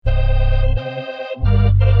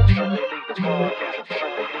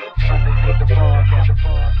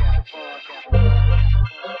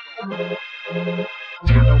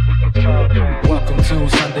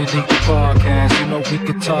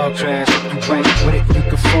talk trash. If you ain't with it, you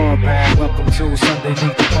can fall back. Welcome to Sunday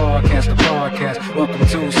League, the podcast, the podcast. Welcome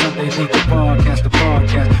to Sunday League, the podcast, the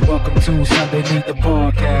podcast. Welcome to Sunday League, the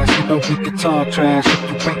podcast. You know we can talk trash.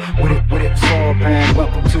 If you ain't with it, fall back.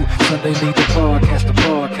 Welcome to Sunday League, the podcast, the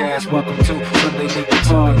podcast. Welcome to Sunday League, the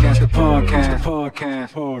podcast, the podcast,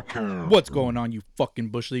 the podcast. What's going on, you fucking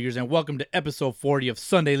Bush Leaguers, and welcome to episode 40 of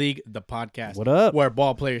Sunday League, the podcast. What up? Where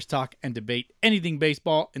ball players talk and debate anything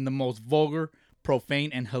baseball in the most vulgar, profane,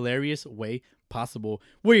 and hilarious way possible.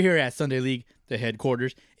 We're here at Sunday League, the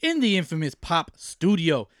headquarters, in the infamous Pop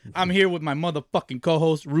Studio. I'm here with my motherfucking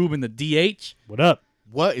co-host, Ruben the DH. What up?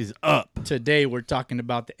 What is up? Today, we're talking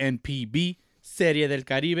about the NPB, Serie del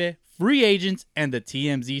Caribe, free agents, and the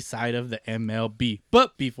TMZ side of the MLB.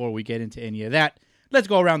 But before we get into any of that, let's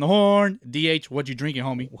go around the horn. DH, what you drinking,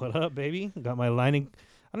 homie? What up, baby? Got my Leinenkugel.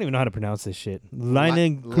 I don't even know how to pronounce this shit.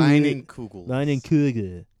 Leinenkugel.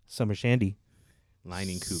 Leinenkugel. Summer Shandy.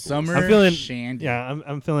 Leinenkugel. Summer I'm feeling Shandy. Yeah,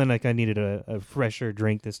 I'm feeling like I needed a fresher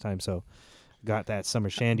drink this time, so got that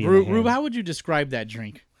Summer Shandy. in my hand. Rube, how would you describe that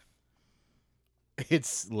drink?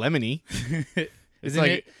 It's lemony.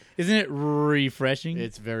 Isn't it refreshing?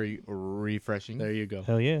 It's very refreshing. There you go.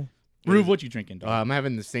 Hell yeah. Rube, what you drinking, dog? I'm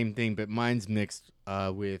having the same thing, but mine's mixed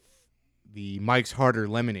with the Mike's Harder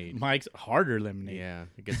lemonade. Mike's Harder lemonade. Yeah,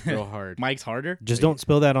 it gets real hard. Mike's Harder? Just don't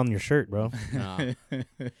spill that on your shirt, bro.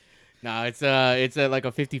 No, it's like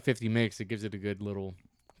a 50-50 mix. It gives it a good little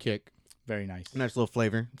kick. Very nice. Nice little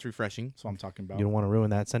flavor. It's refreshing. That's what I'm talking about. You don't want to ruin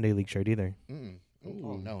that Sunday League shirt either.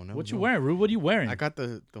 Oh, no. What you wearing, Rube? What are you wearing? I got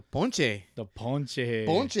the Ponche. The Ponche.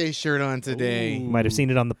 Ponche shirt on today. You might have seen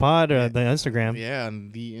it on the pod or the Instagram. Yeah, on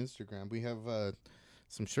the Instagram. We have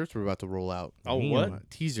some shirts we're about to roll out. Oh, what?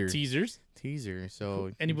 Teaser. Teasers? Teaser. So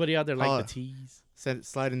Anybody out there like the tease?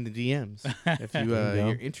 slide in the DMs if you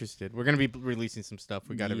you're interested. We're gonna be releasing some stuff.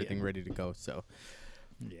 We got everything ready to go. So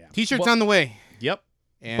Yeah. T-shirts on the way. Yep.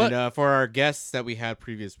 And for our guests that we had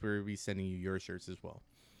previous, we'll be sending you your shirts as well.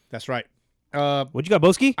 That's right. What you got,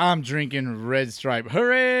 Boski? I'm drinking Red Stripe.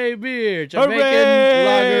 Hooray beer. Jamaican Hooray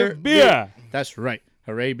lager beer. That's right.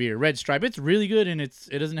 Hooray beer. Red Stripe. It's really good, and it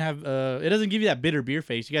doesn't have it doesn't give you that bitter beer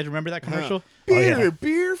face. You guys remember that commercial?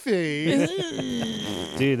 Beer face.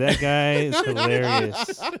 Dude, that guy is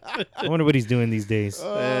hilarious. I wonder what he's doing these days.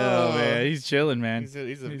 Oh man, he's chilling, man.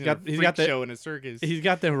 He's got the show in a circus. He's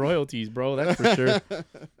got the royalties, bro. That's for sure.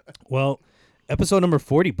 Well, episode number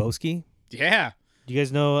 40, Boski. Yeah. Do you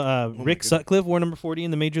guys know Rick Sutcliffe wore number 40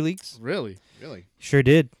 in the major leagues? Really? Sure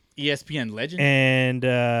did. ESPN legend. And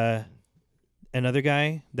another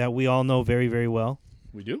guy that we all know very, very well,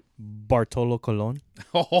 We do? Bartolo Colon.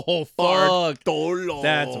 Oh, fuck.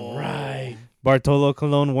 That's right. Bartolo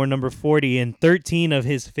Colon wore number 40 in 13 of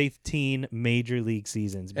his 15 major league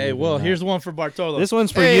seasons. Hey, well, here's one for Bartolo. This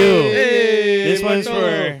one's for you. Hey, This one's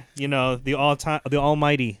Bartolo. for, the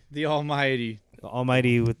almighty. The Almighty. The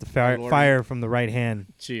almighty with the fire from the right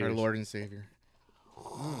hand. Cheers. Our Lord and Savior.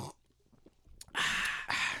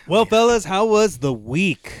 Well, fellas, how was the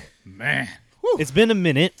week? Man. It's been a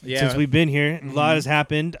minute Yeah. since we've been here. A lot has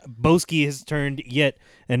happened. Boski has turned yet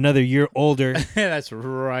another year older. That's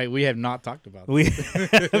right. We have not talked about it.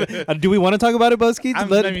 We do we want to talk about it, Boski?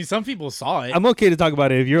 I mean, some people saw it. I'm okay to talk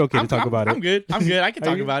about it if you're okay to talk about it. I'm good. I'm good. I can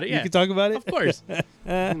talk about it. Yeah. You can talk about it? Of course.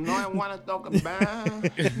 No, I want to talk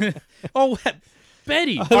about. Oh,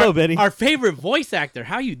 Betty. Hello, Betty. Our favorite voice actor.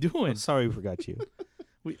 How you doing? Sorry we forgot you.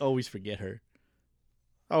 We always forget her.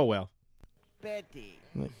 Oh, well. Betty.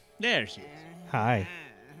 There she is. Hi.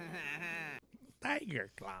 Tiger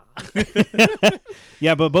Claw.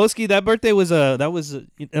 Yeah, but Boski, that birthday was that was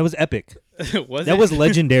epic. Was That it? was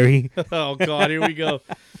legendary. Oh, God. Here we go.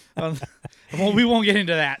 Well, we won't get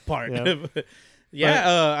into that part.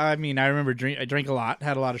 Yeah. I mean, I remember I drank a lot,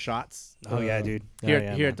 had a lot of shots. Oh yeah, dude. Here Oh,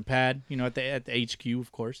 yeah, at man. the pad, at the HQ,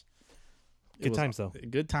 of course. It Good was times though.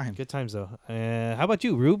 Good time. Good times though. How about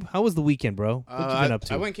you, Rube? How was the weekend, bro? What you been up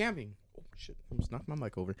to? I went camping. Oh, shit. I almost knocked my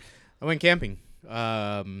mic over. I went camping.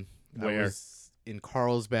 I Where? was in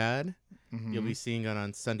Carlsbad. Mhm. You'll be seeing it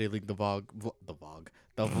on Sunday League, the vlog, The vlog.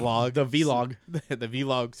 the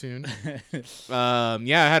vlog soon.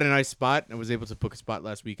 Yeah, I had a nice spot. I was able to book a spot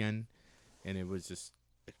last weekend, and it was just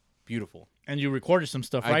beautiful. And you recorded some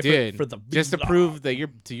stuff, right? I did For the just to vlog. prove that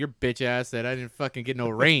to your bitch ass that I didn't fucking get no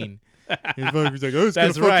rain. He's like, oh, it's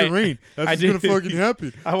That's gonna right. fucking rain. That's I what's gonna did. fucking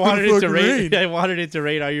happen. I wanted It's it to gonna rain. fucking I wanted it to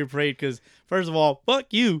rain on your parade because, first of all,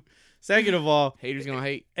 fuck you. Second of all, Haters gonna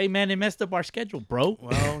hate. hey man, they messed up our schedule, bro.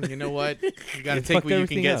 Well, you know what? You gotta They take fucked what you can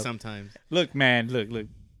everything get up. sometimes. Look, man, look.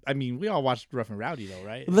 I mean, we all watched Rough and Rowdy though,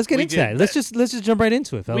 right? Let's get We into did. that. Let's just jump right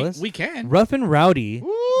into it, We, fellas. we can. Rough and Rowdy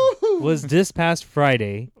was this past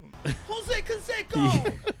Friday. Jose Canseco.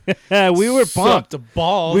 We were pumped. Sucked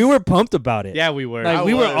balls. We were pumped about it. Yeah, we were. Like I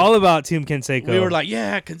we were was. all about Team Canseco. we were like,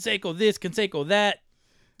 yeah, Canseco this, Canseco that.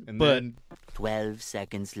 And But- then 12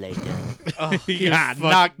 seconds later. He got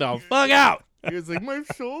knocked the fuck out. he was like, my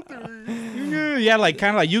shoulder. Yeah, like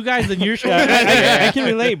kind of like you guys and your shoulder. I can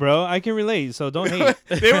relate, bro. I can relate. So don't hate.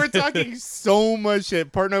 They were talking so much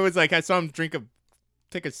shit. Partner was like, I saw him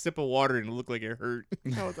take a sip of water and it looked like it hurt.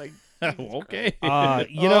 I was like, Okay.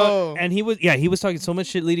 You know, Oh. and he was talking so much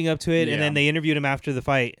shit leading up to it, and then Yeah. they interviewed him after the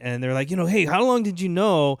fight, and they're like, hey, how long did you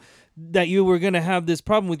know that you were gonna have this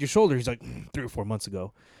problem with your shoulder? He's like, 3 or 4 months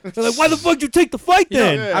ago. They're like, why the fuck did you take the fight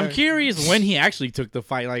then? Yeah. I'm curious when he actually took the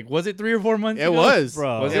fight. Like, was it 3 or 4 months it ago? was.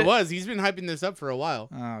 Bro. Was it it? was. He's been hyping this up for a while.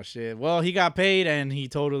 Oh, shit. Well, he got paid, and he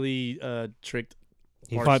totally tricked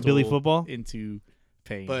He fought Billy Barstool Football. into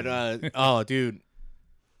paying. But, oh, dude.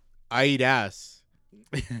 I eat ass.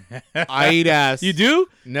 I eat ass. you do?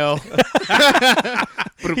 No.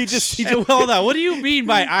 He just Well, hold on. What do you mean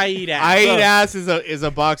by I eat ass? I eat ass is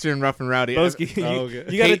a boxer in Rough and Rowdy. Broski, you,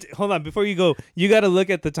 okay. you gotta hold on before you go. You gotta look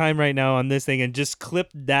at the time right now on this thing and just clip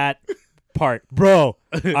that part, bro.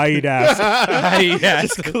 I eat ass. I eat ass.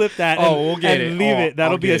 Just clip that. Oh, and, we'll get and it. Leave Oh, it.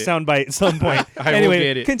 That'll I'll be a get it. soundbite at some point. I will anyway,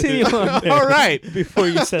 get it. continue on. There All right. Before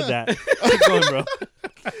you said that, keep going, bro.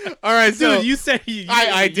 All right, so Dude, you said you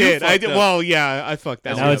I you did. I fucked did. up. Well, yeah, I fucked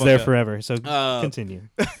that Now one it's up. there forever. So Uh, continue.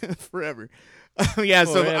 forever. Yeah,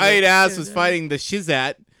 so Forever. I Eat Ass was fighting the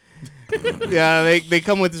Shizat. Yeah, they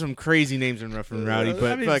come with some crazy names in Rough and Rowdy,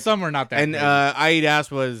 but I mean, fuck. some are not that. And crazy. I Eat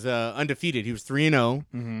Ass was undefeated. He was 3-0 Mhm.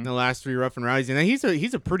 in the last 3 Rough and Rowdies, and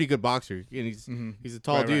he's a pretty good boxer. And he's a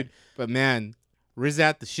tall Right, dude, right. but man,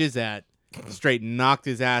 Rizat the Shizat straight knocked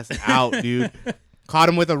his ass out, dude. Caught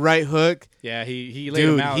him with a right hook. Yeah, he laid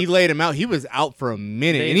Dude, him out. he laid him out. He was out for a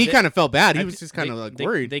minute, They- and he they- kind of felt bad. He I was thi- just kind of they- like they-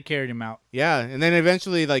 worried. They carried him out. Yeah, and then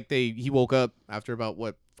eventually, like he woke up after about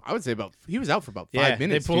I would say he was out for about 5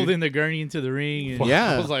 minutes. They pulled dude. in the gurney into the ring. And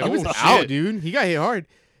Yeah, I was like, he was oh, out, shit. dude. He got hit hard,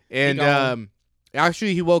 and gone.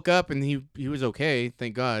 actually he woke up and he was okay,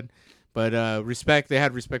 thank God. But respect, they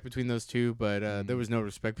had respect between those two, but there was no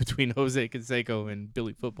respect between Jose Canseco and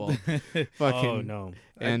Billy Football. Fucking Oh no.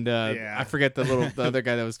 And Yeah. I forget the other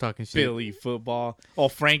guy that was talking shit. Billy Football. Oh,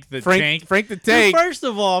 Frank the Tank. Frank the Dude, Tank. First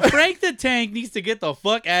of all, Frank the Tank needs to get the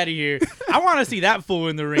fuck out of here. I want to see that fool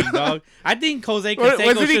in the ring, dog. I think Jose Canseco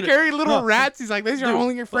Wasn't he should carrying little No. rats? He's like, these are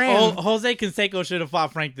only your friends. Jose Canseco should have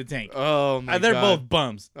fought Frank the Tank. Oh my They're God. both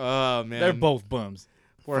bums. Oh man, They're both bums.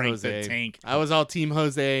 Poor Frank Jose. the Tank. I was all Team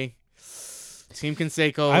Jose, Team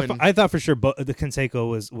Canseco, and I thought for sure the Canseco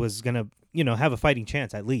was gonna have a fighting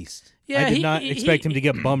chance at least. Yeah, I did he- not he- expect he- him to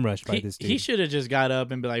get bum rushed by He, this dude. he should have just got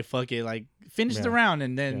up and be like, "Fuck it," like finish the Yeah. round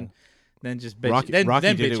and then just bitch. Rocky, then, Rocky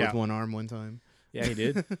then did bitch it with out. one arm one time. Yeah, he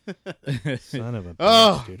did. Son of a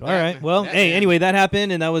Oh, dude. All right. Well, that hey, man. anyway, that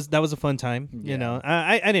happened, and that was a fun time. Yeah. You know,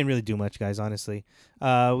 I didn't really do much, guys. Honestly, we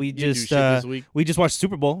You didn't do just shit this week. we just watched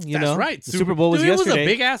Super Bowl. You That's know, right. The Super Bowl was Dude, yesterday. It was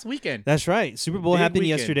a big ass weekend. That's right. Super Bowl Big happened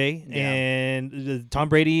weekend. yesterday, Yeah. and Tom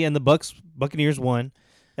Brady and the Buccaneers won.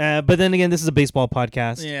 But then again, this is a baseball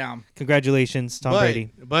podcast. Yeah. Congratulations, Tom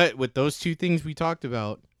Brady. But with those two things we talked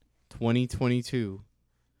about, 2022.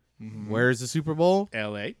 Where's the Super Bowl?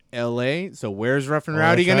 L.A. L.A. So where's Rough and Oh,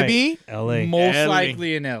 Rowdy that's gonna right. be? L.A. Most LA.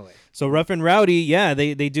 likely in L.A. So Rough and Rowdy, yeah,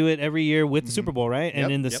 they do it every year with the Super Bowl, right? And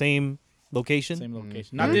Yep, in the yep. same location. Same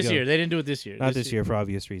location. There Not you this go. year. They didn't do it this year. Not this year for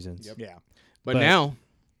obvious reasons. Yeah. But But- now,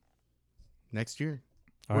 next year,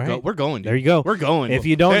 All we're, right. we're going. Dude. There you go. We're going. If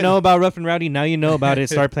you don't know about Rough and Rowdy, now you know about it.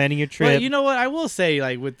 Start planning your trip. But you know what? I will say,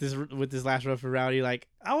 like with this last Rough and Rowdy, like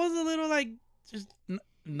I was a little like just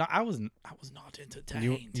I was not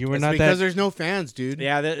entertained. you were it's not because that. there's no fans, dude.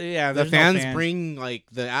 yeah, the there's no fans bring like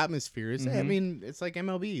the atmosphere. I Mhm. mean, it's like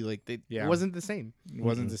MLB. Like it Yeah. wasn't the same. It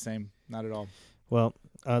wasn't the same. Not at all. Well,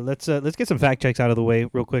 let's get some fact checks out of the way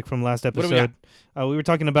real quick from last do we episode. We were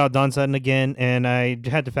talking about Don Sutton again, and I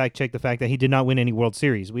had to fact check the fact that he did not win any World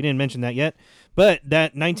Series. We didn't mention that yet, but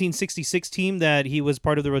that 1966 team that he was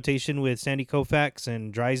part of the rotation with Sandy Koufax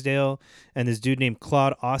and Drysdale and this dude named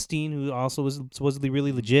Claude Austin, who also was supposedly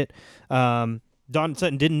really legit. Don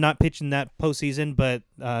Sutton did not pitch in that postseason, but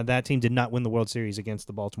that team did not win the World Series against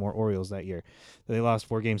the Baltimore Orioles that year. They lost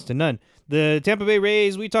 4-0. The Tampa Bay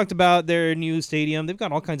Rays, we talked about their new stadium. They've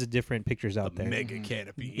got all kinds of different pictures out there. Mega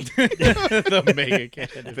canopy. The mega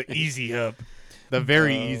cannon. the easy up. The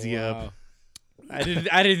very easy up. Wow. I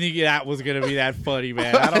didn't think that was gonna be that funny,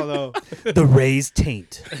 man. I don't know. The Rays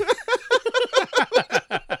taint.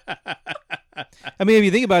 I mean, if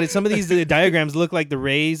you think about it, some of these diagrams look like the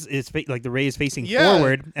Rays like the Rays facing Yeah.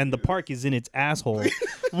 forward, and the park is in its asshole.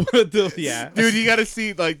 Yeah. Dude, you got to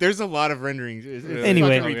see, like, there's a lot of renderings. It's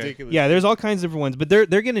Anyway, fucking ridiculous. Yeah, there's all kinds of different ones, but they're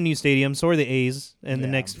getting a new stadium. So are the A's. In the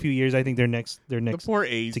Yeah. next few years, I think they're next. The poor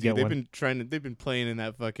A's, to dude, get they've one. they've been playing in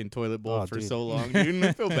that fucking toilet bowl Oh, for dude. so long, dude. And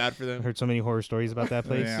I feel bad for I them. heard so many horror stories about that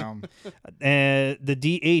place. Yeah. The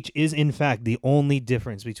DH is in fact the only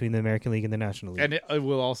difference between the American League and the National League. And it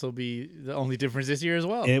will also be the only difference this year as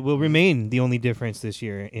well. It will remain the only difference this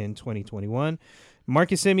year in 2021.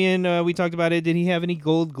 Marcus Semien, we talked about it. Did he have any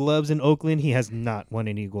gold gloves in Oakland? He has not won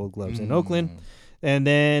any gold gloves in Oakland. And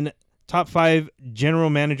then top 5 general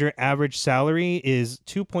manager average salary is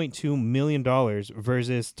 $2.2 million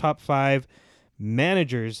versus top 5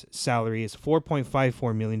 managers salary is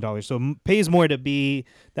 $4.54 million. So pays more to be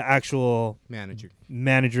the actual Manager.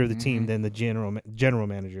 of the team than the general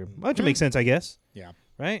manager. Which makes sense, I guess. Yeah.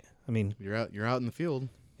 Right? I mean, You're out in the field.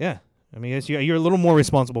 yeah. I mean, yes, you're a little more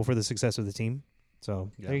responsible for the success of the team.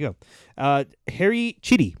 So there you go. Harry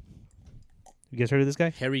Chidi. You guys heard of this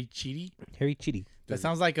guy? Harry Chidi? Harry Chidi. That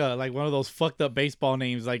sounds like one of those fucked up baseball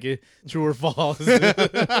names, like true or false.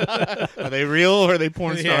 Are they real or are they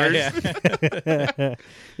porn stars? Yeah.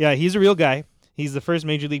 Yeah, he's a real guy. He's the first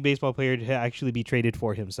Major League Baseball player to actually be traded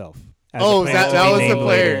for himself. As a Oh, player that- to that be was the named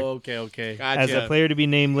player. later. Okay. Gotcha. As a player to be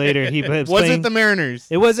named later. He was Was playing- it the Mariners?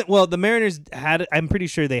 It wasn't. Well, the Mariners had. I'm pretty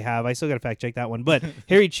sure they have. I still got to fact check that one. But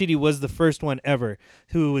Harry Chidi was the first one ever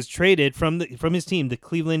who was traded from his team, the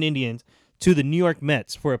Cleveland Indians, to the New York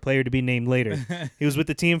Mets for a player to be named later. He was with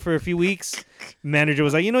the team for a few weeks. Manager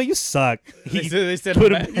was like, you suck. They said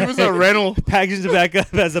put him him- He was a rental. Packaged it back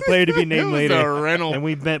up as a player to be It named was later. a rental. And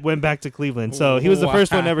we went back to Cleveland. So he was the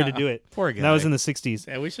first one ever to do it. Poor And that was in the 60s.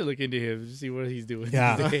 Yeah, we should look into him to see what he's doing.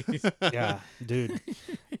 Yeah. these days. Yeah, dude.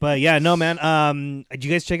 But yeah, no, man. Did you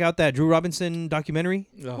guys check out that Drew Robinson documentary?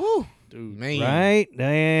 Oh, dude. Man. Right?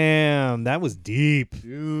 Damn. That was deep.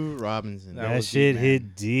 Drew Robinson. That That was shit deep,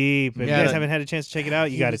 hit deep. If Yeah, you guys that- haven't had a chance to check it out,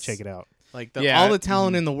 you he got to was- check it out. Like Yeah. all the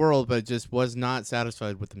talent in the world, but just was not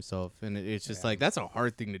satisfied with himself, and it's just like that's a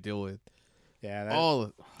hard thing to deal with. Yeah,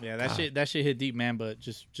 that shit hit deep, man. But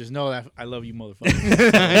just know that I love you,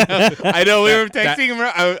 motherfucker. I know we were That- texting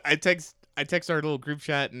him. I text our little group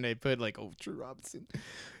chat, and they put like, "Oh, Drew Robinson."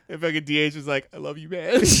 And fucking DH was like, "I love you,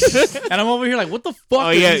 man." And I'm over here like, what the fuck? Oh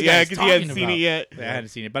are yeah, these yeah, guys because he hadn't talking seen about? it yet. Yeah, I hadn't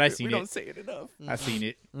seen it, but I We seen don't it. say it enough. I seen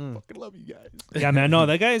it. Fucking love you guys. Yeah, man. No,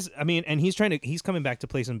 that guy's. I mean, and he's coming back to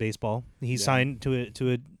play some baseball. He's signed to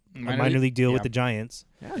a minor league deal with yeah. the Giants.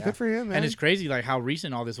 Yeah, good for him, man. And it's crazy, like how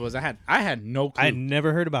recent all this was. I had no clue. I had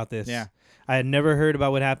never heard about this. Yeah. I had never heard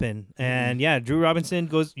about what happened. And yeah, Drew Robinson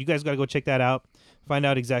goes. You guys got to go check that out. Find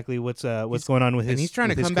out exactly what's going on with his. and he's trying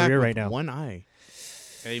to with his come back career with right now. one eye.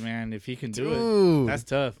 Hey man, if he can do it, Dude. that's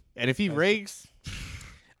tough. And if he rakes,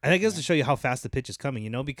 I think it goes to show you how fast the pitch is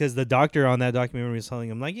coming, because the doctor on that documentary was telling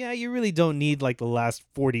him, like, yeah, you really don't need like the last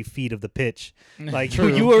 40 feet of the pitch. Like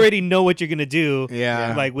you already know what you're gonna do.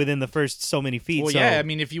 Yeah. Like within the first so many feet. Well, so, yeah, I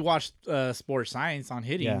mean, if you watch Sports Science on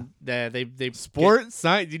hitting, Yeah. that they sports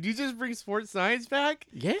science. Did you just bring sports science back?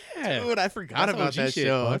 yeah, Dude, I forgot That's about OG that shit.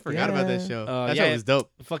 show. I Fuck forgot about that yeah. show. Yeah. That show was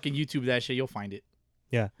dope. fucking YouTube that shit, you'll find it.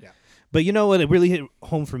 But you know what? It really hit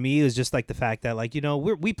home for me is just like the fact that, like,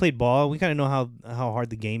 we played ball. We kind of know how hard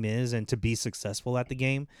the game is and to be successful at the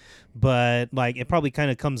game. But like, it probably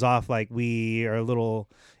kind of comes off like we are a little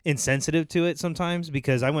insensitive to it sometimes,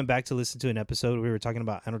 because I went back to listen to an episode where we were talking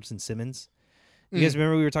about Anderson Simmons. You guys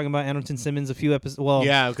remember we were talking about Anderson Simmons a few episodes? Well,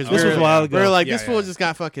 Yeah, because this was a while ago. We were like, Yeah, this fool yeah. just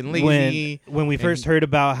got fucking lazy. when we first heard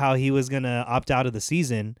about how he was gonna opt out of the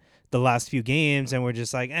season, the last few games, and we're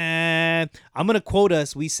just like, I'm gonna quote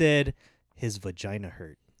us. We said his vagina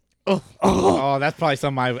hurt. Oh, that's probably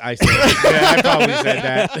something I said. Yeah, I probably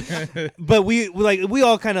said that. But we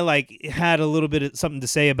all kind of like had a little bit of something to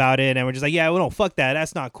say about it, and we're just like, yeah, well, no, fuck that.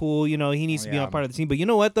 That's not cool. He needs to be yeah. on part of the team. But you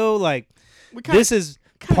know what though? Like, We kinda- this is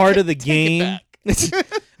part of the game.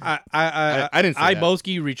 I didn't say that.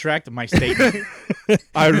 Boski retract my statement.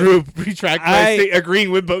 I retract my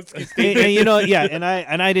agreeing with both. and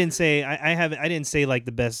I didn't say I didn't say like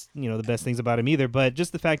the best things about him either. But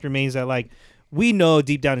just the fact remains that like we know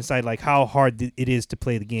deep down inside like how hard it is to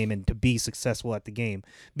play the game and to be successful at the game,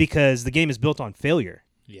 because the game is built on failure.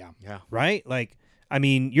 Yeah. Right? Like, I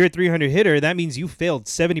mean, you're a 300 hitter. That means you failed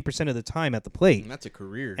 70% of the time at the plate, That's a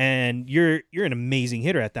career. and you're an amazing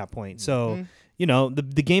hitter at that point. So,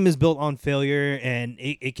 the game is built on failure, and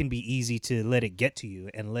it can be easy to let it get to you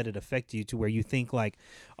and let it affect you to where you think like,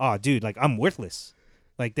 oh, dude, like I'm worthless.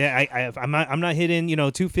 Like that, I'm not hitting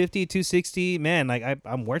 250, 260. Man, like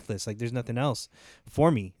I'm worthless. Like there's nothing else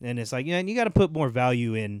for me. And it's like, yeah, you got to put more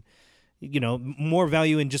value in more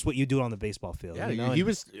value in just what you do on the baseball field. Yeah, you know? he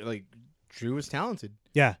was like Drew was talented.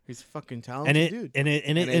 Yeah, He's a fucking talented dude.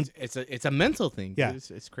 It's a mental thing. Yeah.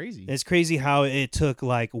 It's crazy. it's crazy how it took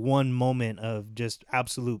like one moment of just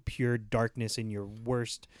absolute pure darkness in your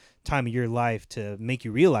worst time of your life to make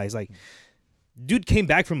you realize, like, dude came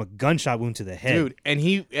back from a gunshot wound to the head. Dude,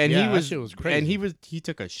 he that was shit was crazy. and he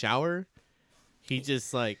took a shower. He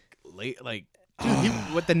just like dude,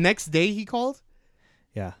 what the next day he called?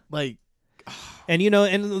 Yeah. Like And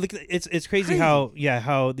and look, it's crazy how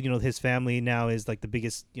his family now is like the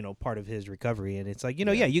biggest part of his recovery, and it's like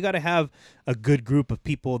you got to have a good group of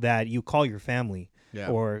people that you call your family,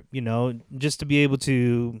 or just to be able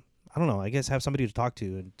to, I don't know, I guess have somebody to talk to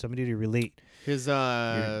and somebody to relate his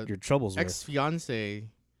your troubles with. ex-fiance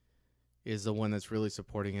is the one that's really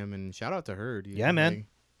supporting him, and shout out to her, dude. Yeah, man. Like,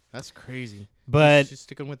 that's crazy. But she's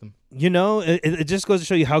sticking with him. it just goes to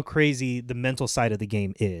show you how crazy the mental side of the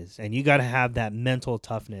game is, and you got to have that mental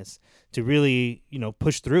toughness to really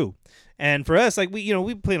push through. And for us, like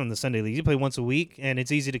we play on the Sunday league. You play once a week, and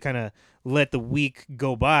it's easy to kind of let the week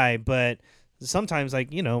go by. But sometimes, like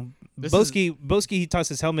Boski he tossed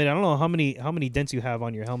his helmet. I don't know how many dents you have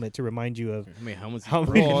on your helmet to remind you of How many helmets? how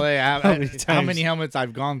Well, many, yeah, how many how times? many helmets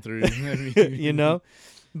I've gone through.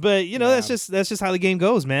 But that's just how the game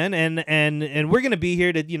goes, man. And we're gonna be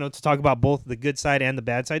here to to talk about both the good side and the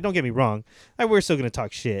bad side. Don't get me wrong, we're still gonna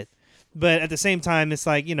talk shit, but at the same time, it's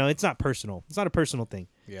like it's not personal. It's not a personal thing.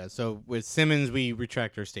 Yeah, so with Simmons, we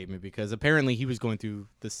retract our statement because apparently he was going through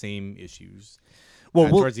the same issues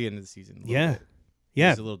towards the end of the season. a little Yeah. bit. Yeah,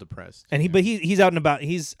 He's a little depressed. and he's out and about.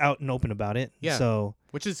 He's out and open about it. Yeah. So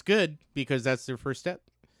Which is good because that's their first step.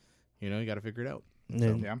 You got to figure it out.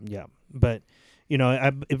 and- yeah. yeah. But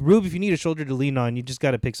Rube, if you need a shoulder to lean on, you just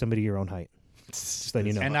got to pick somebody your own height. Just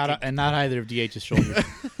letting you know. and not either of DH's shoulders.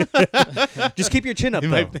 Just keep your chin up, They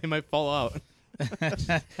though. they might fall out.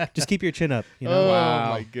 Just keep your chin up. Oh,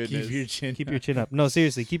 Wow. my goodness. Keep your chin. Keep your chin up. No,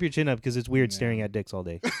 seriously, keep your chin up because it's weird staring at dicks all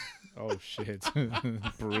day. Oh shit.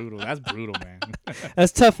 Brutal. That's brutal, man.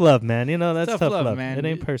 That's tough love, man. That's Tough tough love, love. man. It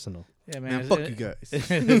ain't personal. Yeah, man. Man, fuck you guys.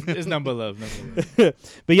 It's number love. Number love.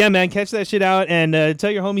 But yeah, man, catch that shit out and tell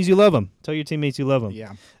your homies you love them. Tell your teammates you love them.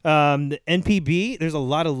 Yeah. The NPB, there's a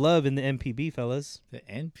lot of love in the NPB, fellas. The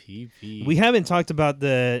NPB. We haven't talked about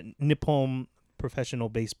the Nippon Professional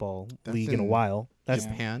Baseball That's League in a in while. That's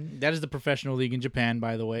Japan. That is the professional league in Japan,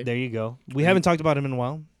 by the way. There you go. We haven't talked about him in a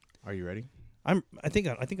while. Are you ready? I think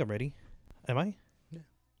I'm ready. Am I? Yeah.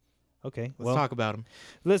 Okay. Let's talk about him.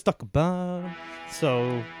 Let's talk about him.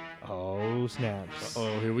 So, snaps.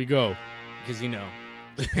 Oh, here we go. Because,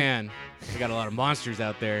 Japan, they got a lot of monsters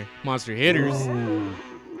out there. Monster hitters. Ooh.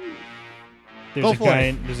 There's Go a for guy.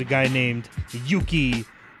 it. There's a guy named Yuki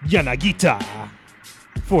Yanagita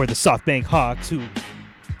for the SoftBank Hawks, who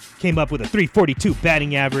came up with a 342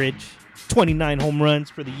 batting average, 29 home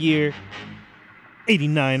runs for the year,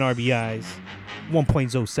 89 RBIs,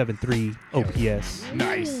 1.073 OPS.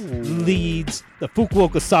 Nice. Leads the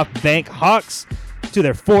Fukuoka SoftBank Hawks to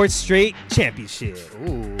their fourth straight championship.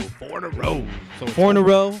 Ooh, 4 in a row. So 4 in a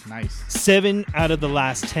row. Nice. 7 out of the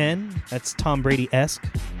last 10. That's Tom Brady-esque.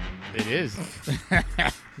 It is.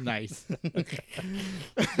 Nice.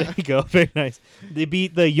 There you go. Very nice. They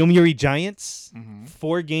beat the Yomiuri Giants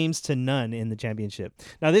 4-0 in the championship.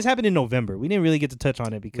 Now this happened in November. We didn't really get to touch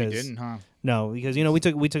on it We because didn't, huh? no, because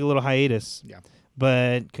we took a little hiatus. Yeah.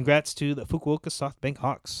 But congrats to the Fukuoka SoftBank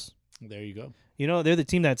Hawks. There you go. They're the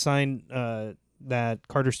team that signed that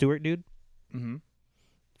Carter Stewart dude Mm-hmm.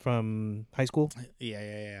 from high school.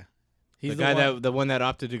 Yeah. He's The guy one- the one that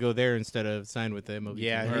opted to go there instead of sign with the MLB.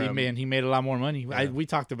 Yeah, team. he made a lot more money. Yeah. We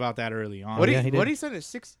talked about that early on. What Yeah, he did. did he sign a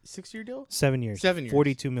 6-year deal? 7 years. 7 years.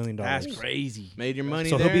 $42 million. That's crazy. Made your money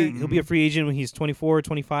So there. he'll be a free agent when he's 24,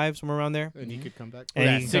 25, somewhere around there. and he could come back. And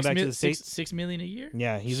Yeah, he can come back to the States. $6 million a year.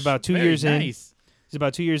 Yeah, he's about 2 Very years in. nice. He's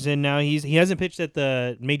about 2 years in now. He hasn't pitched at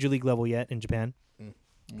the major league level yet in Japan, Mm.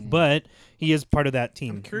 but he is part of that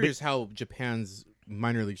team. I'm curious how Japan's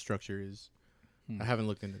minor league structure is. I haven't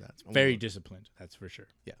looked into that. So Very disciplined. That's for sure.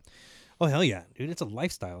 Oh hell yeah, dude! It's a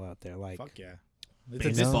lifestyle out there. Like Fuck yeah.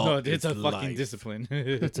 Baseball It's a is fucking life. discipline.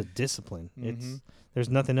 it's a discipline. It's Mhm. there's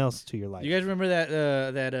nothing else to your life. You guys remember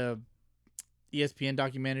that ESPN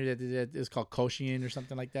documentary that is called Koshien or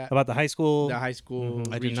something like that? About the high school. The high school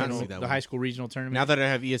I did not regional, see that the one. high school regional tournament. Now that I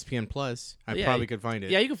have ESPN Plus, I Yeah, probably could find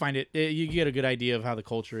it. yeah, you can find it. You get a good idea of how the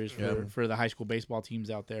culture is Yeah. for the high school baseball teams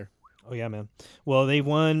out there. Oh yeah, man. Well, they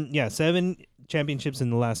won 7 championships in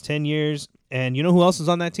the last 10 years, and you know who else is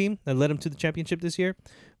on that team that led them to the championship this year?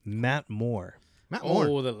 Matt Moore. Matt Moore.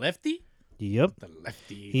 Oh, the lefty? Yep. The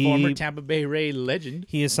lefty, He- former Tampa Bay Ray legend.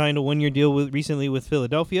 He has signed a 1-year deal recently with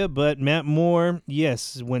Philadelphia, but Matt Moore,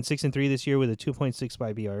 yes, went 6-3 this year with a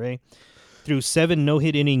 2.65 ERA through 7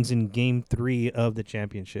 no-hit innings in Game 3 of the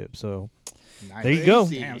championship. So Nice. there you go.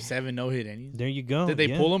 Damn, 7 no-hit innings. There you go. Did they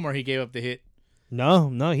yeah. pull him or he gave up the hit? No,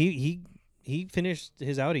 he finished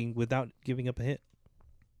his outing without giving up a hit.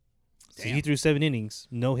 So he Damn. threw 7 innings,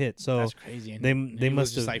 no hit. So That's crazy. And they he was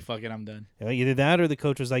must just have like, fuck it, I'm done. either that or the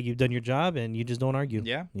coach was like, "You've done your job, and you just don't argue.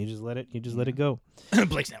 Yeah. You just let it go."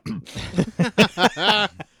 Blake Snell.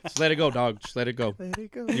 Just let it go, dog. Just let it go.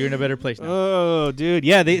 You're in a better place now. Oh, dude,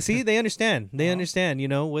 yeah. They understand. They understand. You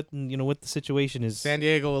know what the situation is. San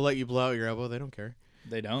Diego will let you blow out your elbow. They don't care.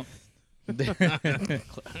 They don't.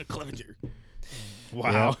 Clevenger.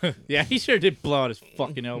 Wow. Yeah, he sure did blow out his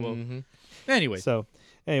fucking elbow. Mhm. Anyway. So,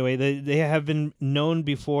 anyway, they have been known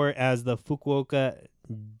before as the Fukuoka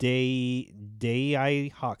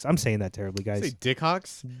Dai Hawks. I'm saying that terribly, guys. Say Dick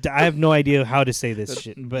Hawks. I have no idea how to say this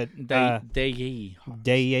shit, but Dai Dai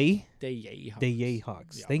Hawks.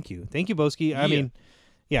 Hawks. Yeah. Thank you, Boski. I Yeah. mean,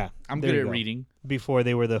 yeah, I'm there good you at go. reading. Before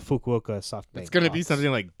they were the Fukuoka SoftBank. It's gonna be Hawks. something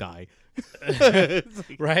like die.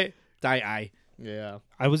 Right? Dai Yeah.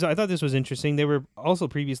 I thought this was interesting. They were also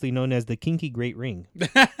previously known as the Kinky Great Ring.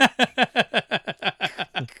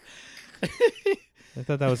 I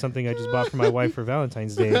thought that was something I just bought for my wife for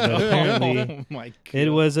Valentine's Day. But apparently, Oh my god. it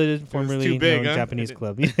was a formerly too big, known huh? Japanese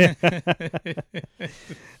club.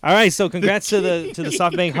 All right, so congrats to the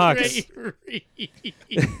SoftBank Hawks.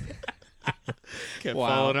 Kept Wow.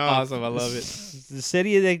 falling off. Awesome. I love it. The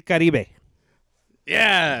Serie del Caribe.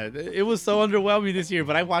 Yeah. It was so underwhelming this year,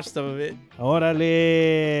 but I watched some of it.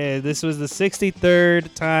 Orale. This was the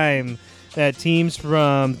 63rd time that teams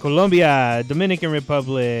from Colombia, Dominican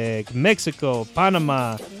Republic, Mexico,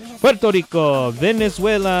 Panama, Puerto Rico,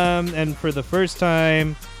 Venezuela, and for the first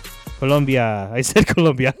time, Colombia. I said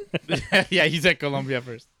Colombia. Yeah, he said Colombia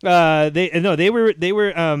first. They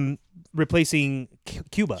were replacing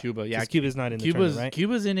Cuba. Cuba, yeah. 'Cause Cuba's not in the tournament, right?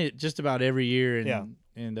 Cuba's in it just about every year, and Yeah.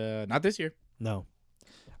 and not this year. No.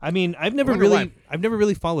 I mean, I've never Wonder why.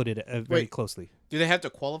 really followed it very Wait. closely. Do they have to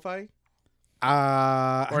qualify? Or Or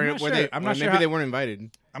I'm not were sure. they? I'm or not sure. maybe How, they weren't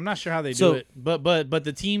invited. I'm not sure how they So- do it. But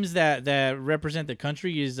the teams that represent the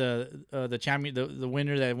country is the champion, the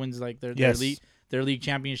winner that wins like their Yes. league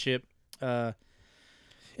championship. It and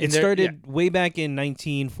they're- started way back in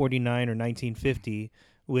 1949 or 1950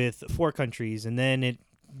 with 4 countries, and then it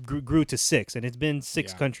grew to 6, and it's been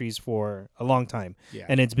 6 Yeah. countries for a long time. Yeah.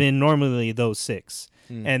 And it's been normally those 6.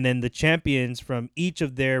 Hmm. And then the champions from each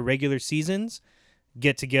of their regular seasons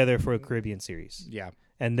get together for a Caribbean series. Yeah.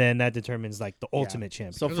 And then that determines like the ultimate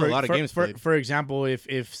champion. So There's for a lot of games played. for example,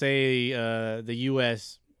 if say the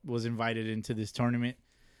U.S. was invited into this tournament,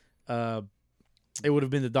 it would have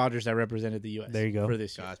been the Dodgers that represented the U.S. There you go. for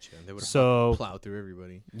this year. Gotcha. They would So- plow through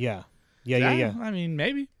everybody. Yeah. I mean,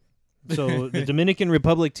 maybe. So the Dominican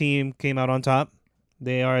Republic team came out on top.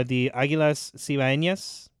 They are the Águilas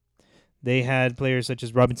Cibaeñas. They had players such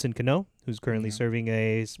as Robinson Cano, who's currently Yeah. serving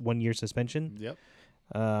a 1-year suspension. Yep.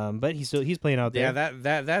 But he's playing out there.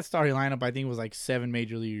 Yeah, that starting lineup I think was like 7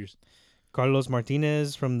 major leaguers. Carlos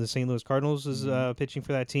Martinez from the St. Louis Cardinals is pitching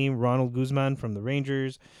for that team. Ronald Guzman from the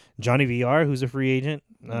Rangers. Johnny VR, who's a free agent,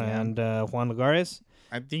 Yeah. and Juan Lagares.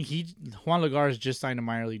 I think Juan Lagares just signed a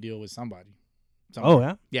minor league deal with somebody. Oh,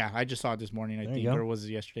 yeah? Yeah, I just saw it this morning. I There think, you go. or was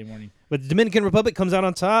it yesterday morning? But the Dominican Republic comes out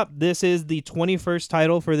on top. This is the 21st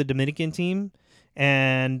title for the Dominican team.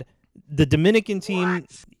 And the Dominican team...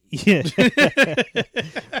 Yeah.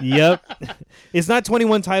 Yep. It's not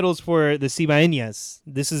 21 titles for the Cibaeñas.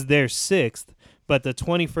 This is their 6th, but the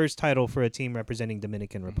 21st title for a team representing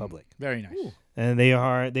Dominican Republic. Very nice. And they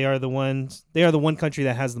are the one country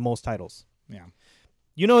that has the most titles. Yeah.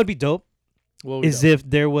 You know, it'd be dope Well, is if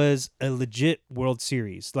there was a legit World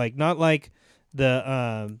Series, like not like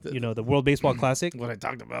the World Baseball Classic. what I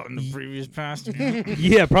talked about in the previous past.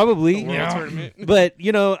 Yeah, probably. World Yeah. Tournament. But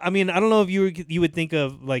I mean, I don't know if you would think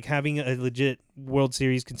of like having a legit World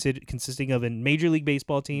Series consisting of a Major League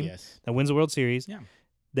Baseball team Yes. that wins the World Series, Yeah.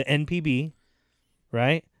 the NPB,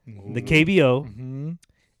 right, the KBO, Mm-hmm.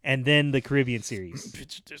 and then the Caribbean Series.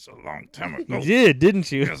 Pitched this a long time You ago. did,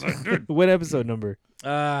 didn't you? Yes, I did. What episode number?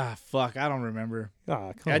 Fuck, I don't remember.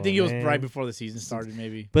 Oh, I think it was right before the season started,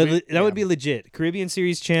 maybe. But that Yeah. would be legit. Caribbean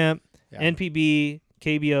Series champ, Yeah. NPB,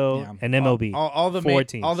 KBO, Yeah. and MLB. All the 4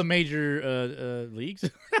 teams. all the major leagues.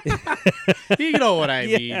 You know what I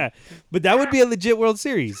mean? Yeah, but that would be a legit World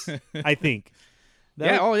Series, I think. That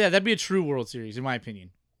Yeah. would- Oh, yeah. That'd be a true World Series, in my opinion.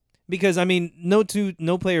 Because I mean,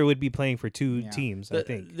 no player would be playing for two Yeah. teams. I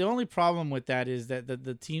think. The only problem with that is that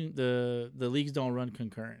the leagues don't run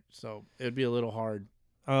concurrent, so it'd be a little hard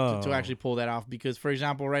to actually pull that off. Because, for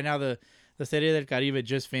example, right now the Serie del Caribe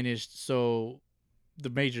just finished, so the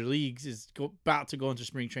major leagues is about to go into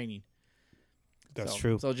spring training. That's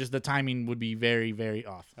true. So just the timing would be very, very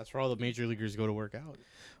off. That's where all the major leaguers go to work out.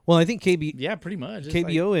 Well, I think Yeah, pretty much. It's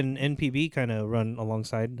KBO and NPB kind of run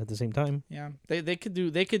alongside at the same time. yeah, they could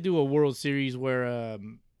do a World Series where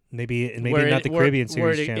Maybe where not the Caribbean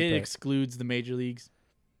where Series champ. it but- excludes the major leagues.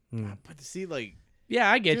 But to see like, Yeah,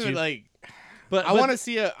 I get dude, you. like, but I want to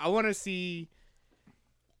see a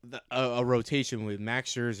rotation with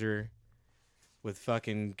Max Scherzer, with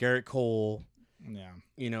fucking Garrett Cole, yeah.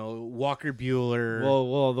 Walker Buehler.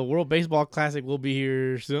 Well, the World Baseball Classic will be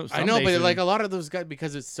here. I know, but soon. like a lot of those guys,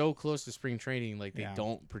 because it's so close to spring training, like they Yeah.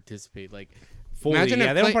 don't participate. Like, fully, imagine if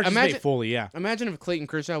yeah, they don't Clay- participate imagine- fully. Yeah. imagine if Clayton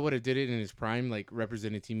Kershaw would have did it in his prime, like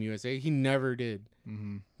represented Team USA. He never did.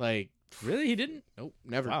 Mm-hmm. Like, Really, he didn't. nope,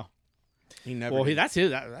 never. Wow. He never. Well, did. that's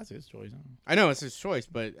his choice. I know it's his choice,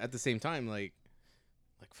 but at the same time, like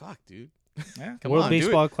fuck, dude. Yeah. Come World on, do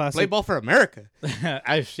Baseball it. Classic. Play ball for America.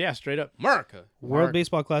 Yeah, straight up. America. World Mark.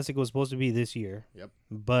 Baseball Classic was supposed to be this year. Yep.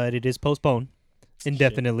 But it is postponed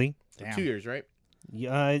indefinitely. For Damn. 2 years, right?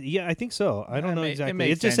 Yeah, I think so. I don't know It exactly.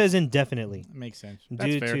 makes It just sense. says indefinitely That makes sense.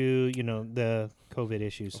 That's due fair. to the COVID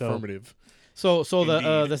issue. So Affirmative. So the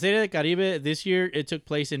Indeed. Serie del Caribe this year, it took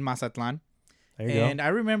place in Mazatlan. there you And I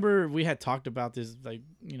remember we had talked about this, like,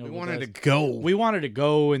 We with wanted us. to go. We wanted to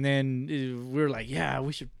go, and then we were like, yeah,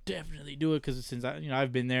 we should definitely do it because since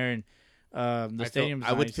I've been there and the stadium's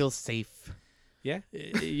I would nice. feel safe. Yeah,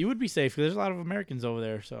 you would be safe because there's a lot of Americans over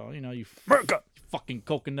there. So you fucking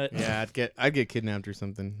coconut. Yeah, I'd get kidnapped or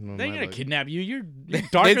something. on They my gonna luck. kidnap you. You're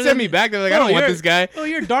darker. They'd send me back. They're like, I Oh, don't want you're- this guy. Oh,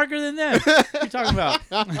 you're darker than them. What are you talking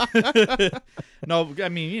about? No, I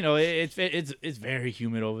mean, it's very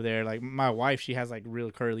humid over there. Like my wife, she has like real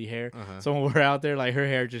curly hair. Uh-huh. So when we're out there, like her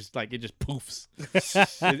hair just poofs.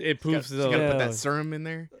 it poofs. You gotta put Yeah. that serum in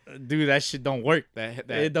there. Dude, that shit don't work. That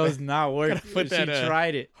It does not work. Gotta put She that,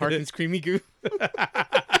 tried it. Harkins creamy goo.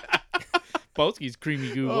 Polsky's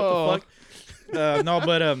creamy goo. Oh. What the fuck? No,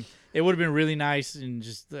 but it would have been really nice and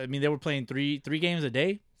just I mean they were playing three games a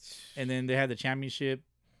day, and then they had the championship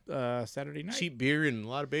Saturday night. Cheap beer and a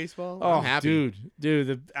lot of baseball. Oh, I'm happy. dude,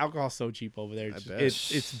 the alcohol's so cheap over there. I It's bet.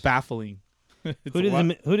 it's baffling. It's Who did a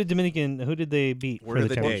lot. Who did they beat Word for of the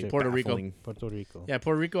the day. championship? Puerto Rico. Baffling. Puerto Rico. Yeah,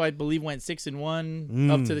 Puerto Rico, I believe, went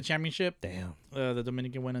 6-1 up to the championship. Damn. The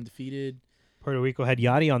Dominican went undefeated. Puerto Rico had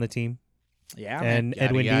Yachty on the team Yeah, and Yada,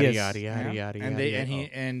 Edwin yada, Diaz. yada, yada, yeah. yada, and yada, they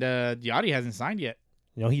yada. and Yachty hasn't signed yet.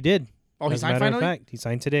 No, he did. Oh, he As a signed matter finally. of fact, he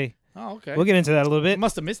signed today. Oh, okay. We'll get into that a little I bit.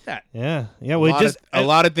 must have missed that. Yeah. A Well, lot just of, a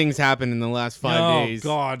lot of things happened in the last 5 days.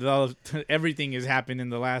 Oh God, everything has happened in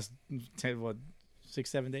the last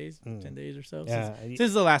 6-7 days, 10 days or so. Yeah.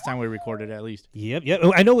 Since the last time we recorded, at least. Yep.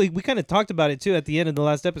 Oh, I know we kind of talked about it too at the end of the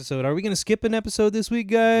last episode. Are we going to skip an episode this week,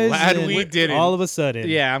 guys? Glad And we didn't. All of a sudden.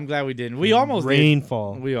 Yeah, I'm glad we didn't. We almost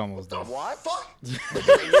Rainfall. did. We almost did. What?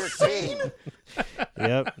 Your team.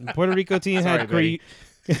 Yep. Puerto Rico team Sorry, had Betty.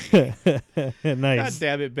 God nice.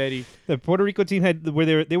 damn it, Betty. The Puerto Rico team had they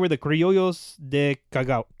were the Criollos de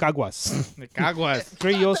Caguas. The Caguas.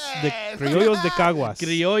 Criollos de Caguas.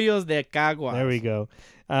 Criollos de Caguas. There we go.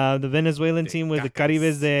 The Venezuelan team was the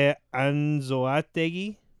Caribes de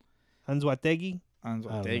Anzoátegui. Anzoátegui.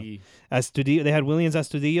 Anzoátegui. Astudillo. They had Williams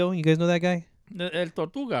Astudillo. You guys know that guy? El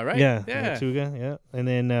Tortuga, right? Yeah. Yeah. Tortuga, yeah. And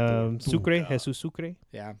then Sucre, Jesus Sucre.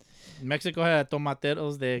 Yeah. Mexico had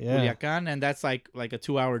Tomateros de Yeah. Culiacan, and that's like a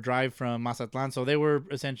 2-hour drive from Mazatlan. So they were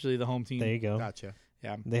essentially the home team. There you go. Gotcha.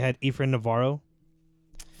 Yeah. They had Efrain Navarro.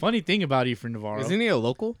 Funny thing about Efrain Navarro. Isn't he a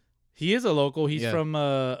local? He is a local. He's Yeah. from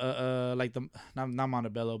like the not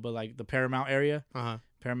Montebello, but like the Paramount area, Uh-huh.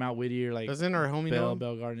 Paramount, Whittier, like Doesn't our homie know him?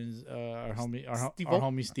 Bell Gardens. Our homie, our Steve-O?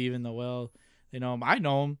 homie Steven Noel. They know him. I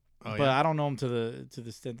know him, Oh, but yeah? I don't know him to the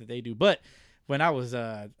extent that they do. But when I was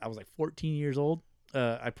like 14 years old,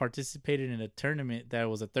 I participated in a tournament that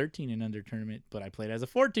was a 13 and under tournament, but I played as a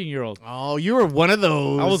 14-year-old. Oh, you were one of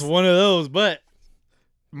those. I was one of those, but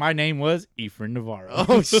my name was Efrain Navarro.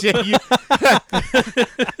 Oh shit! You,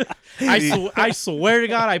 I swear to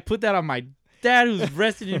God, I put that on my dad, who's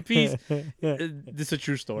rested in peace. This is a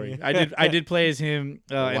true story. I did play as him.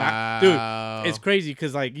 wow. Dude, it's crazy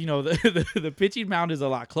because like the pitching mound is a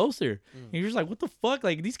lot closer. And you're just like, what the fuck?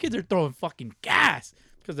 Like these kids are throwing fucking gas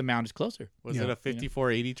because the mound is closer. Was it a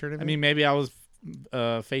 54-80 tournament? I mean, maybe I was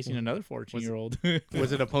facing another 14-year-old.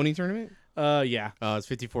 Was it a pony tournament? Yeah. Oh, it's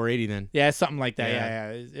 54-80 then. Yeah, something like that.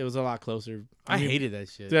 Yeah. Yeah. It was a lot closer. I mean, hated that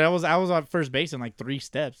shit. Dude, I was on first base in like 3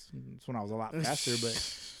 steps. That's when I was a lot faster,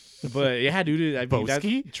 but yeah, dude. I mean, that's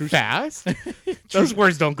Boski? true. Fast? Those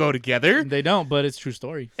words don't go together. They don't, but it's true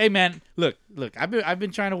story. Hey man, look. I've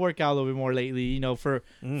been trying to work out a little bit more lately. You know, for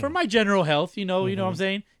my general health. You know what I'm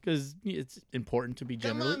saying? Because it's important to be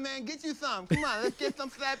Come general. on, man, get you some. Come on, let's get some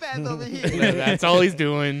slap ass over here. That's all he's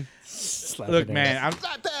doing. Look, man,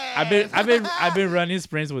 Slap ass. I've been running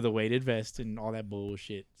sprints with a weighted vest and all that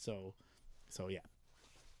bullshit. So yeah,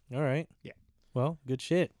 All right. Yeah. Well, good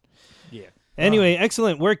shit. yeah, Anyway,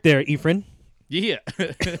 excellent work there, Efren, yeah.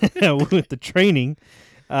 with the training.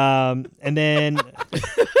 And then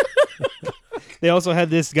they also had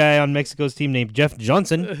this guy on Mexico's team named Jeff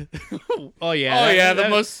Johnson. Oh yeah. Oh yeah, that-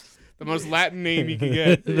 the most Latin name you can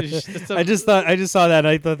get. that's a- I just saw that and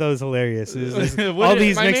I thought that was hilarious. It was just What all is-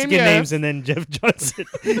 these my name, Mexican yeah. names and then Jeff Johnson.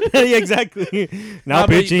 Yeah, exactly. Now No,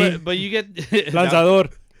 pitching, but you get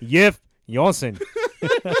lanzador, Jeff Johnson.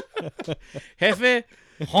 Jefe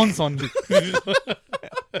Honson.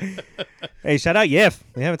 Hey, shout out Jeff.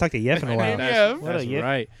 We haven't talked to Jeff in a while. Yeah. What That's a Jeff.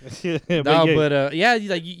 right. But No, yeah. but yeah,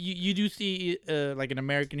 like you do see like an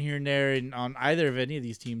American here and there, and on either of any of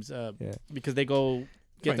these teams, because they go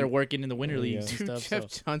get their work in the winter leagues and Dude, stuff.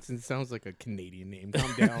 Jeff So. Johnson sounds like a Canadian name.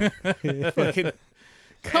 Calm down. Fucking,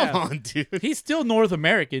 come on, dude. He's still North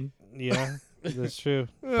American. Yeah, that's true.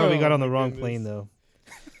 Probably got Oh, on the my wrong goodness. plane though.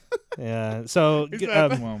 Yeah. So Is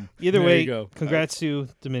that Well, either there way, you go. congrats to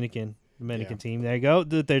Dominican Yeah. team. There you go.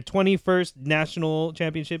 Their 21st national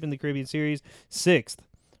championship in the Caribbean Series, 6th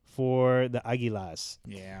for the Aguilas.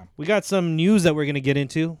 Yeah. We got some news that we're gonna get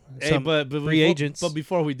into. Hey, Some but free before, agents. But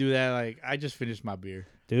before we do that, like I just finished my beer.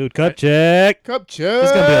 Dude, cup check. Cup check.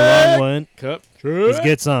 It's gonna be a long one. Cup. Let's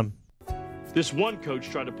get some. This one coach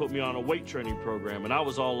tried to put me on a weight training program, and I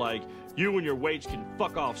was all like, you and your weights can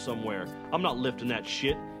fuck off somewhere. I'm not lifting that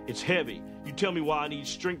shit. It's heavy. You tell me why I need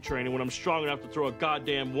strength training when I'm strong enough to throw a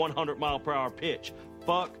goddamn 100-mile-per-hour pitch.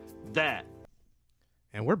 Fuck that.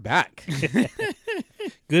 And we're back.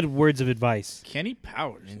 Good words of advice. Kenny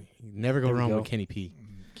Powers. You never go There we wrong go. with Kenny P.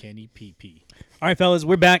 Kenny PP. All right, fellas,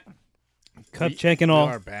 we're back. Cup check and all.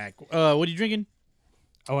 We are back. What are you drinking?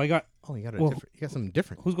 Oh, I got. Oh, you got Well, different. You got something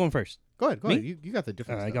different. Who's going first? Go ahead. Go Me? ahead. You got the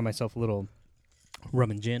different. I stuff. got myself a little rum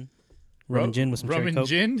and gin. Rum and gin with some rum cherry and coke.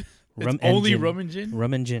 gin. Rum It's and only gin. rum and gin.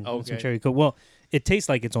 Rum and gin with some Okay. cherry coke. Well, it tastes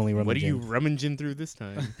like it's only rum What and are you gin. rummaging through this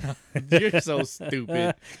time? You're so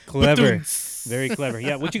stupid. Clever. Very clever.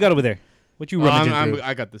 Yeah, what you got over there? What you rummaging through?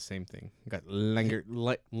 I got the same thing. I got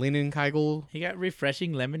Linen Keigel He got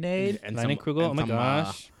refreshing lemonade. and Leinenkugel? Oh my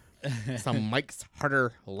gosh. some Mike's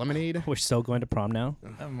Harder lemonade. We're so going to prom now.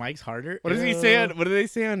 Mike's harder. What does he say? What do they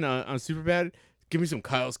say on Superbad? Give me some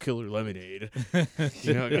Kyle's Killer lemonade.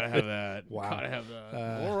 You know, I gotta have that. Wow. Gotta have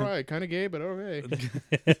that. All right, kind of gay, but okay.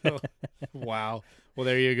 Wow. Well,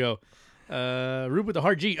 there you go. Rube with the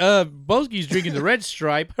hard G. Boski's drinking the Red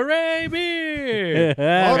Stripe. Hooray, beer!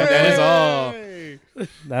 that is all.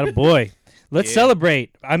 That a boy. Let's Yeah.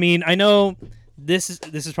 celebrate. I mean, I know this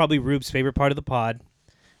is probably Rube's favorite part of the pod.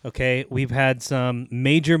 Okay, we've had some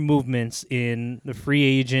major movements in the free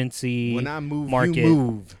agency When I move, market. you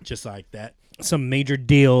move. Just like that. Some major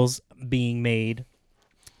deals being made.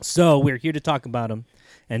 So we're here to talk about them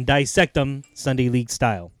and dissect them Sunday League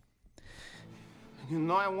style. You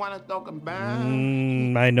know I want to talk about.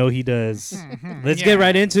 I know he does. Let's get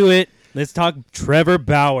right into it. Let's talk Trevor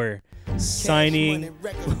Bauer signing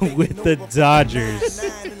with the Dodgers.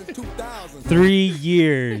 3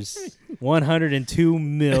 years, $102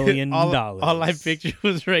 million. All I pictured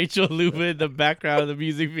was Rachel Luba in the background of the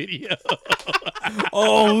music video.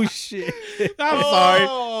 Oh, shit. I'm sorry.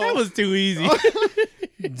 That was too easy.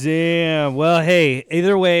 Damn. Well, hey,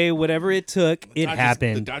 either way, whatever it took, it The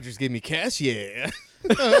happened. Dodgers gave me cash, yeah.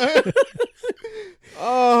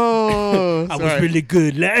 Oh, I was really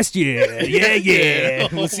good last year. Yeah, yeah.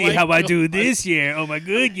 Oh We'll see my how I do this year. Oh, my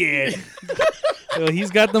good, yeah. So he's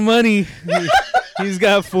got the money. He's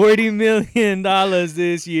got $40 million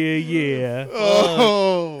this year, yeah.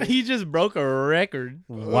 Oh, He just broke a record.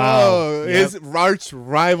 Wow. Oh, his arch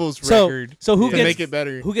rivals So, record. so who to gets make it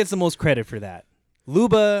better? Who gets the most credit for that?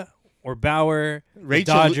 Luba or Bauer? The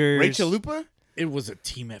Rachel Dodgers. Rachel Lupa? It was a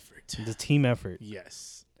team effort. The team effort.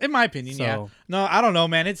 Yes. In my opinion, yeah. So- No, I don't know,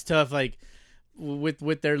 man. It's tough. Like,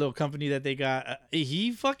 with their little company that they got,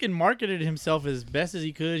 he fucking marketed himself as best as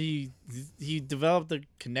he could. He developed a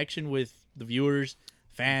connection with the viewers,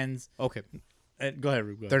 fans. Okay. Go ahead,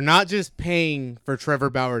 Rube. Go They're ahead. not just paying for Trevor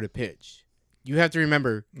Bauer to pitch. You have to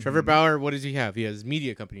remember, Trevor Bauer, what does he have? He has a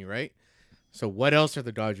media company, right? So what else are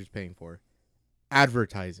the Dodgers paying for?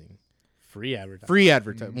 Advertising. Free advertising. Free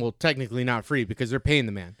advertising. Well, technically not free because they're paying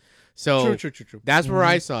the man. So True. that's where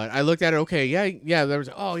I saw it. I looked at it. Okay, yeah. There was.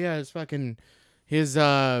 Oh yeah, it's fucking his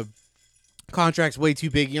contract's way too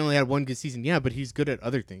big. He only had one good season. Yeah, but he's good at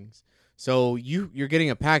other things. So you're getting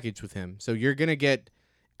a package with him. So you're gonna get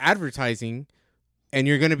advertising, and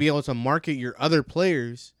you're gonna be able to market your other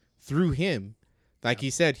players through him. Like he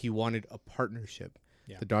said, he wanted a partnership.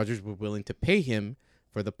 Yeah. The Dodgers were willing to pay him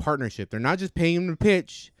for the partnership. They're not just paying him to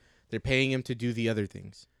pitch; they're paying him to do the other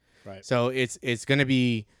things. Right. So it's gonna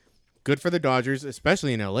be good for the Dodgers,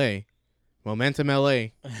 especially in LA. Momentum LA.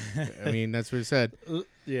 I mean, that's what it said.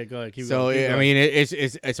 Yeah, go ahead. Keep So going, keep I going. mean,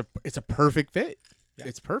 it's a perfect fit. Yeah.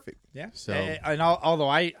 It's perfect. Yeah. So- and although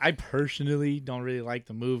I personally don't really like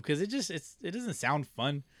the move because it doesn't sound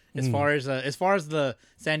fun as far as the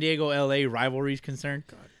San Diego LA rivalry is concerned.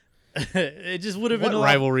 It just would have been What a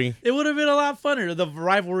rivalry? Lot, it would have been a lot funner. The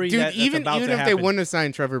rivalry, Dude, that's even about to if they happen. wouldn't have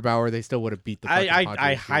signed Trevor Bauer, they still would have beat the fucking Padres, I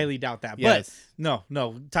dude. highly doubt that. Yes. But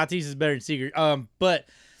no, Tatis is better than Seager. But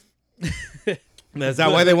Is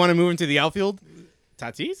that why they want to move into the outfield?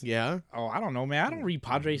 Tatis? Yeah. Oh, I don't know, man. I don't read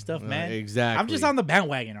Padre stuff, man. exactly. I'm just on the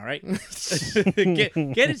bandwagon, all right?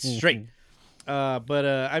 get it straight.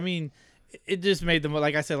 I mean, it just made them,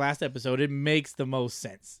 like I said last episode, it makes the most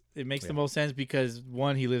sense. It makes the most sense because,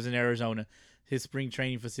 one, he lives in Arizona. His spring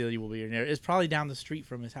training facility will be in there. It's probably down the street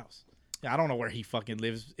from his house. I don't know where he fucking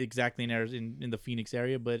lives exactly in Arizona, in the Phoenix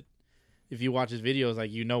area, but if you watch his videos,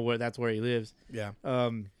 like, you know that's where he lives. Yeah.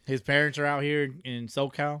 His parents are out here in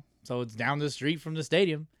SoCal, so it's down the street from the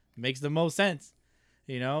stadium. It makes the most sense.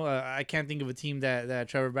 You know, I can't think of a team that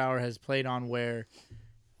Trevor Bauer has played on where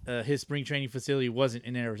his spring training facility wasn't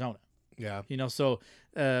in Arizona. Yeah. You know, so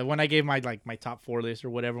when I gave my top 4 list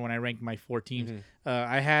or whatever, when I ranked my 4 teams,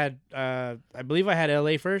 I believe I had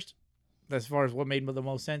LA first as far as what made the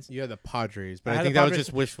most sense. You had the Padres, but I I had think the that was Padres,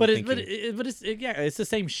 just wishful thinking. but it's the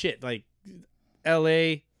same shit. Like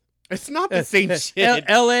LA, It's not the same shit.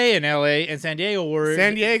 LA and San Diego were.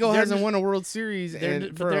 San Diego they're hasn't just- won a World Series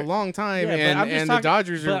but for a they're- long time, yeah, but I'm just and the talking-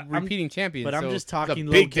 Dodgers are but I'm- repeating champions. but I'm so just it's talking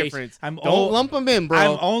a big location. difference. I'm Don't lump them in, bro.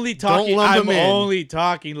 I'm only talking. lump I'm 'em in. only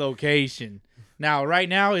talking location. Now, right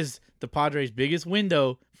now is the Padres' biggest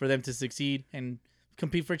window for them to succeed and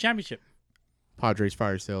compete for a championship. Padres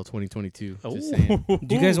fire sale 2022. Just Ooh. saying.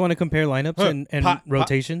 Do you guys want to compare lineups and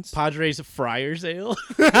rotations? Padres Friar Sale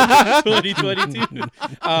 2022.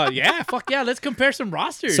 Yeah, fuck yeah. Let's compare some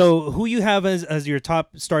rosters. So who you have as your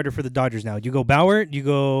top starter for the Dodgers now? You go Bauer. You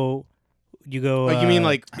go. Like, you mean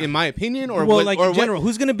like in my opinion, or well, what, like or in general,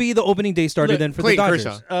 who's going to be the opening day starter Look, then for Clayton the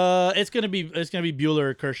Dodgers? Kershaw. it's gonna be Bueller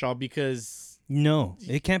or Kershaw because No,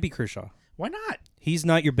 it can't be Kershaw. why not? He's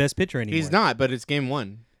not your best pitcher anymore. He's not, but it's game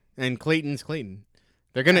 1, and Clayton's Clayton.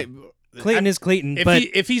 They're gonna. Clayton is Clayton, If but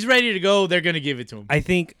if he's ready to go, they're gonna give it to him. I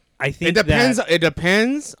think It depends. that It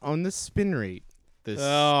depends on the spin rate. This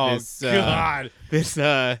God. this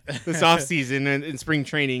off season and spring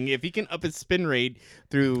training. If he can up his spin rate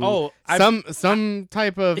through some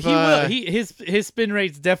type of He will. His spin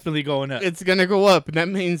rate's definitely going up. it's gonna go up, and that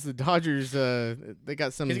means the Dodgers they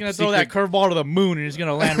got some. He's gonna throw that curveball to the moon, and it's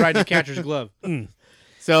gonna land right in the catcher's glove.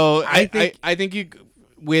 So I think- I think you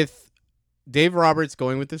with Dave Roberts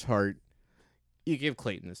going with his heart, you give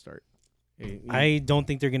Clayton a start. I don't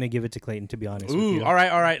think they're going to give it to Clayton, to be honest with Ooh, you. all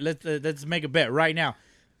right. Let's make a bet right now.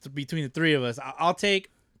 It's between the three of us. I'll take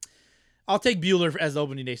Bueller as the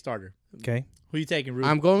opening day starter. Okay. Who you taking, Ruben?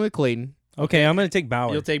 I'm going with Clayton. Okay, I'm going to take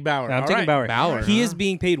Bauer. You'll take Bauer. I'm All taking right. Bauer. He huh? is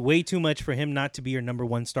being paid way too much for him not to be your number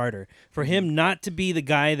one starter. For him not to be the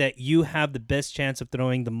guy that you have the best chance of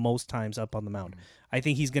throwing the most times up on the mound. I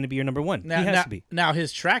think he's going to be your number one. Now, he has now, to be. now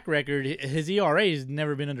his track record, his ERA has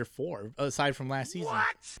never been under 4, aside from last season.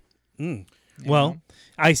 Well,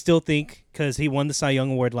 I still think because he won the Cy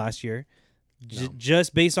Young Award last year,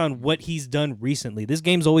 just based on what he's done recently. This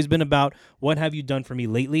game's always been about what have you done for me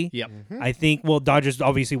lately. Yep. I think, Dodgers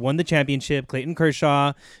obviously won the championship. Clayton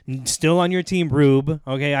Kershaw, still on your team, Rube.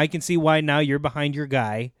 Okay, I can see why now you're behind your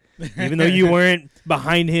guy, even though you weren't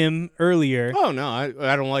behind him earlier. Oh no,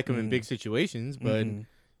 I don't like him in big situations, but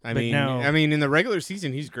I mean, now- in the regular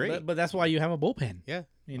season he's great. But that's why you have a bullpen. Yeah.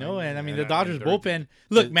 You know, I and I mean, mean, the Dodgers they're- bullpen.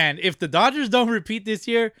 Look, man, if the Dodgers don't repeat this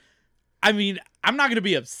year, I mean, I'm not gonna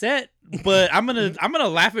be upset, but I'm gonna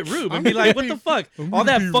laugh at Rube and be like, "What the fuck? All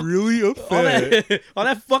that really upset. all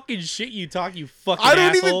that fucking shit you talk, you fucking I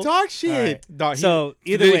don't asshole." even talk shit. Dog, So,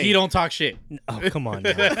 either way- he don't talk shit. Oh, come on.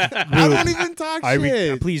 Now. I don't even talk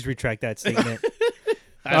shit. Please retract that statement.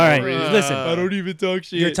 All right, listen. I don't even talk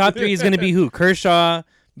shit. Your top 3 is going to be who? Kershaw,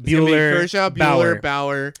 It's gonna be Bueller, Kershaw, Bauer. Bueller,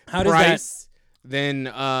 Bauer, How does Price, then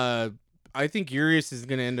I think Urias is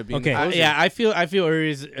gonna end up being Okay. the closer. Yeah, I feel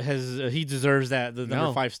Urias has he deserves that the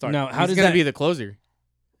number 5 start. Now, how He's does gonna that be the closer.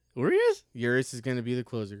 Urias? Urias is gonna be the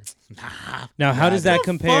closer. Now, how does that Fuck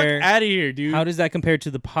compare? out of here, dude. How does that compare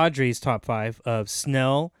to the Padres' top 5 of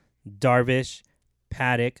Snell, Darvish,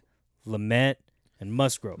 Paddock, Lamet, and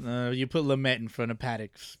Musgrove? You put Lamet in front of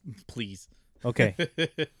Paddock, please. Okay,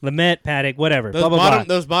 Lamet, Paddock, whatever. Those Blah blah bottom,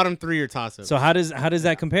 blah. those bottom 3 are toss-ups. So how does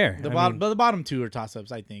that compare? The I bottom, mean, but the bottom 2 are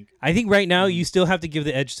toss-ups, I think. I think right now you still have to give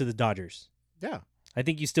the edge to the Dodgers. yeah, I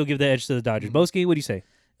think you still give the edge to the Dodgers. Boski, what do you say?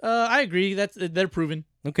 I agree. They're proven.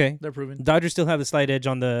 Okay, They're proven. Dodgers still have the slight edge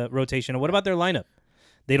on the rotation. What about their lineup?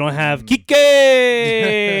 They don't have Kike.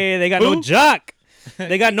 They got no Who? Jock.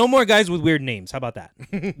 They got no more guys with weird names. How about that?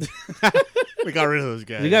 we got rid of those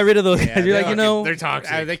guys. We got rid of those guys. You're they're like, you know, they're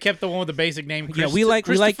toxic. They kept the one with the basic name. Yeah, we like-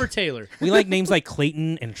 Christopher Taylor. we like names like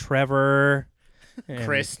Clayton and Trevor. and-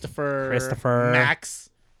 Christopher. Max.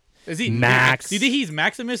 Is he Max. Do you think he's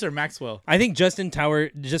Maximus or Maxwell? I think Justin Turner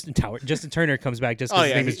comes back just because Oh,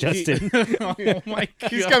 yeah, his name is Justin. Oh my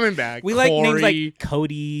god. He's coming back. We like names Corey. like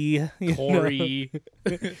Cody, you know. Corey,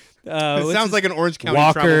 It what's sounds his- like an Orange County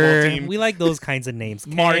travel Walker. ball team. We like those kinds of names.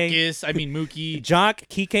 okay? Marcus. I mean Mookie, Jock,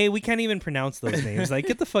 Kike. We can't even pronounce those names. Like,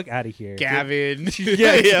 get the fuck out of here. Gavin,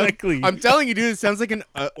 Yeah, exactly. I'm telling you, dude, it sounds like an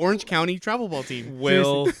Orange County travel ball team.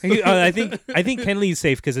 Will. I think Kenley's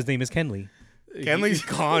safe because his name is Kenley. Kenley's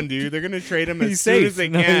gone, dude. They're gonna trade him He's as soon safe. as they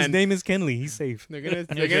No, can. his name is Kenley. He's safe. They're gonna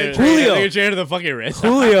Julio. trade. Julio. They're traded to the fucking Red Sox.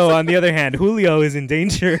 Julio, on the other hand, Julio is in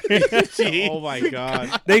danger. Oh my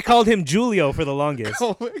god. They called him Julio for the longest.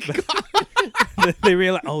 Oh my god. They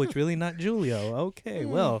realized, oh, it's really not Julio. Okay,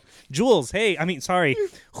 well, Jules.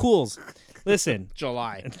 Jules. Listen,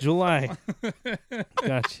 July. July.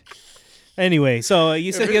 Gotcha. Anyway, so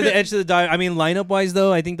you said you have the edge to the Dodgers. I mean, lineup wise,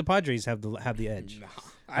 though, I think the Padres have the edge.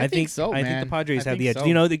 I think so, I man. think the Padres I have the think edge. so.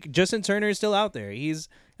 You know, Justin Turner is still out there. He's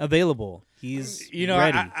available. He's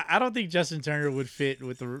ready. I don't think Justin Turner would fit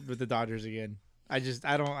with the Dodgers again. I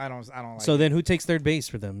don't like. So then, who takes third base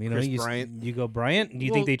for them? You know, Chris you Bryant. You go Bryant. Do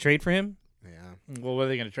you Well- think they trade for him? Yeah, Well, what are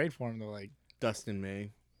they going to trade for him? Though, like Dustin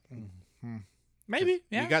May. maybe.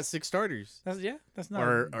 Yeah. You got 6 starters. That's not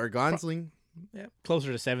Or Gonsling.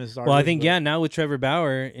 closer to 7 stars. Well, I think now with Trevor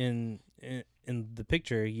Bauer in the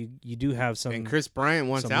picture, you do have some And Chris Bryant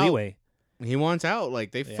wants some out. leeway. He wants out.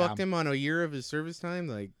 Like they Yeah. fucked him on a year of his service time.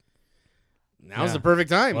 Like now's Yeah. the perfect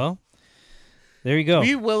time. Well, there you go.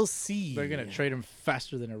 we will see. they're going to trade him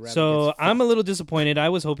faster than a rabbit. So gets I'm a little disappointed. I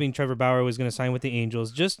was hoping Trevor Bauer was going to sign with the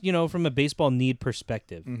Angels, just from a baseball need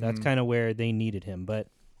perspective. That's kind of where they needed him. But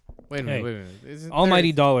Wait a minute. Hey. Wait a minute. Isn't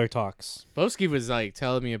almighty dollar talks. Boski was like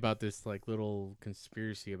telling me about this like little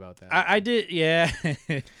conspiracy about that. I did, yeah.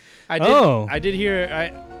 I did. Oh. I did hear.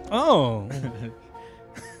 Oh,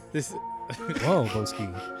 This whoa,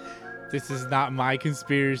 Boski. this is not my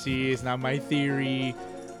conspiracy. It's not my theory.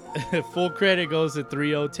 Full credit goes to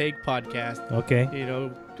 30 Take Podcast. Okay,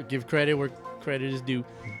 To give credit where credit is due.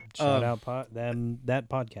 shout out that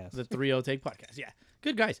podcast. The 30 Take Podcast. Yeah.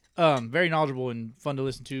 Good guys. Very knowledgeable and fun to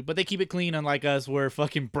listen to. But they keep it clean, unlike us. We're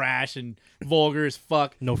fucking brash and vulgar as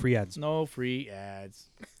fuck. No free ads. No free ads.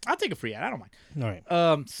 I'll take a free ad. I don't mind. All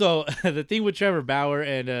right. So the thing with Trevor Bauer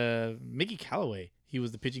and Mickey Callaway, he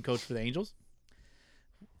was the pitching coach for the Angels.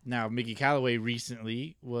 Now, Mickey Callaway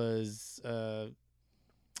recently was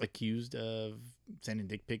accused of sending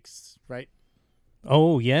dick pics, right?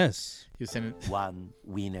 Oh yes. He was sending. One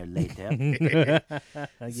winner later.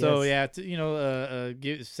 So yeah,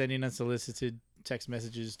 sending unsolicited text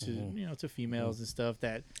messages to to females and stuff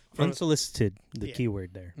that Unsolicited, the Yeah.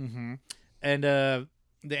 keyword there. Mm-hmm. And the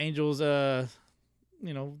Angels, the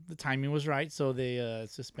timing was right, so they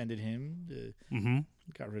suspended him, Mm-hmm.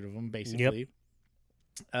 got rid of him, basically.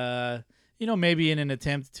 Maybe in an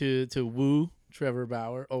attempt to woo Trevor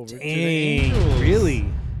Bauer over to the Angels. Really?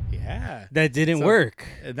 Yeah. That didn't So- work.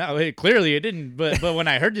 No, clearly it didn't. But when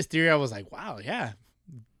I heard this theory, I was like, wow, yeah,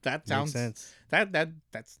 that sounds Makes sense.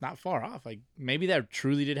 that's not far off. Like maybe that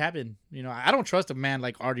truly did happen. I don't trust a man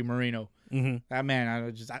like Artie Moreno. Mm-hmm. That man,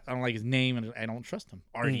 I don't like his name, and I don't trust him.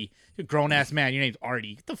 Artie, you're a grown ass man. Your name's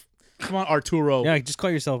Artie. Get the come on, Arturo. Yeah, just call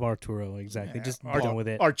yourself Arturo. Exactly. Just be done with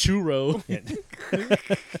it. Arturo. Yeah.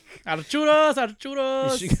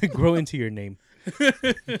 Arturos. You should grow into your name.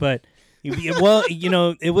 But well,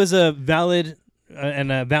 it was a valid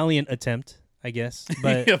and a valiant attempt, I guess,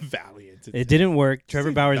 but Valiant. it didn't work.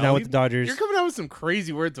 Trevor Bauer's now with the Dodgers. You're coming out with some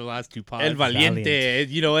crazy words the last 2 pods. El Valiente.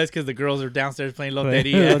 Valiant. It's because the girls are downstairs playing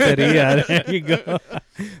Loteria. Loteria, there you go.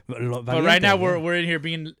 But right now we're in here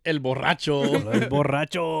being El Borracho. El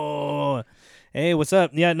borracho. Hey, what's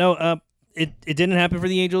up? Yeah, no, it didn't happen for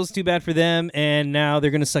the Angels. Too bad for them. And now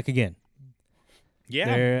they're gonna suck again.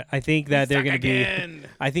 Yeah. I think that they're going to be. Again.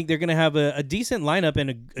 I think they're going to have a decent lineup and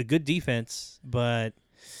a good defense, but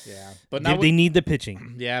Yeah. But they need the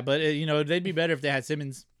pitching. Yeah, but they'd be better if they had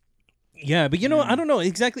Simmons. Yeah, but I don't know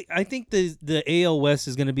exactly. I think the AL West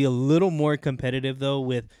is going to be a little more competitive though,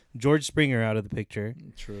 with George Springer out of the picture,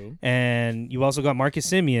 True. and you also got Marcus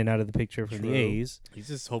Simeon out of the picture from the True. A's. He's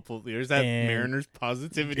just hopeful. There's that And- Mariners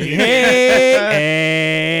positivity.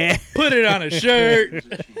 Hey, Put it on a shirt.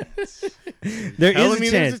 there Telling is me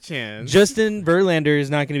a there's chance. a chance. Justin Verlander is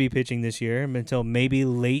not going to be pitching this year until maybe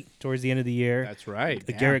late towards the end of the year. That's right.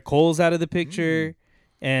 Garrett Cole's out of the picture,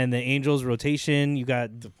 and the Angels rotation. You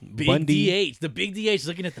got Big Bundy. DH. The big DH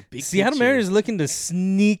looking at the big Seattle picture. Mariners looking to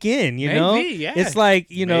sneak in, know? Maybe, yeah. It's like,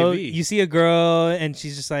 Maybe. you see a girl and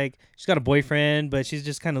she's just like, she's got a boyfriend, but she's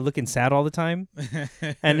just kind of looking sad all the time.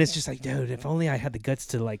 And it's just like, dude, if only I had the guts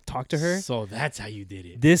to like talk to her. So that's how you did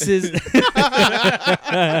it. This is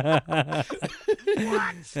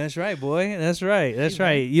That's right, boy. That's right. That's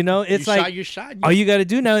right. It's you like shot your shot. all you got to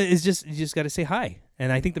do now is you just got to say hi.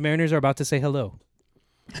 And I think the Mariners are about to say hello.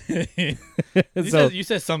 You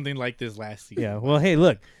said something like this last season. Yeah. Well, hey,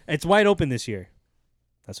 look, it's wide open this year.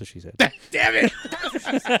 That's what she said. Damn it.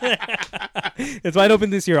 It's wide open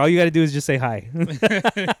this year. All you got to do is just say hi,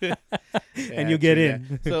 and you'll get true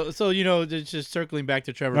in. that. So just circling back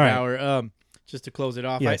to Trevor All right. Bauer, just to close it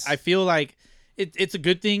off. Yes. I feel like it's a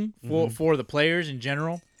good thing for the players in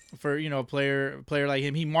general. For a player like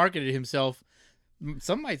him, he marketed himself.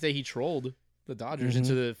 Some might say he trolled the Dodgers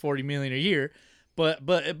into the $40 million a year, but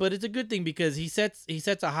it's a good thing because he sets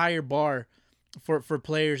a higher bar for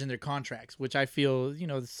players in their contracts, which I feel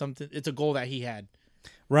it's a goal that he had.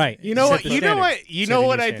 Right. You know Set what? the You know standard. what? You Set know a new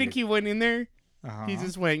what? I standard. think he went in there. Uh-huh. He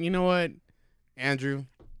just went. You know what? Andrew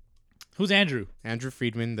Who's Andrew?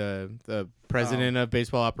 Friedman, the president of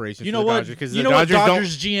baseball operations. You for know the what? Dodgers, 'cause You the know what? Dodgers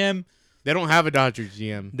Dodgers GM. they don't have a Dodgers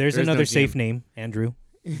GM. There's no another GM. safe name, Andrew.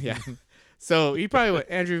 Yeah. So he probably went,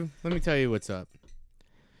 Andrew, let me tell you what's up.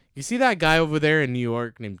 You see that guy over there in New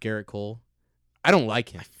York named Garrett Cole? I don't like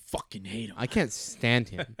him. Fucking hate him. I can't stand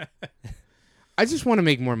him. I just want to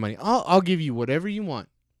make more money. I'll give you whatever you want.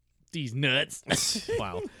 These nuts.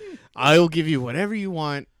 Wow. I'll give you whatever you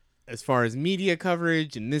want as far as media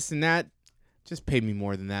coverage and this and that. Just pay me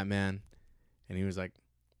more than that, man. And he was like,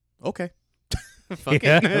 okay. Fuck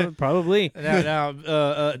Yeah, it. probably. now,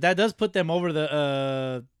 that does put them over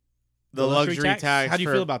the luxury tax How do you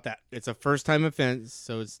for- feel about that? It's a first time offense,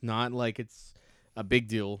 so it's not like it's a big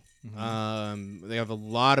deal. Mm-hmm. They have a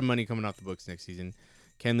lot of money coming off the books next season.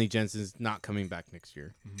 Kenley Jensen's not coming back next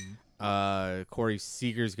year. Mm-hmm. Corey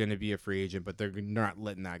Seager's going to be a free agent, but they're not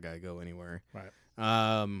letting that guy go anywhere. Right.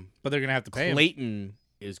 Um, But they're gonna have to pay him. Clayton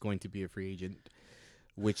is going to be a free agent,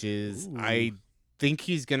 which is I think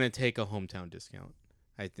he's going to take a hometown discount.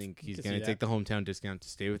 I think he's can going see to take the hometown discount to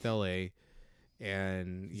stay with LA.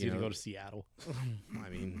 And He's you gonna know, go to Seattle. I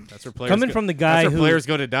mean, that's where players Coming go, from the guy that's where who players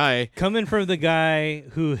go to die. coming from the guy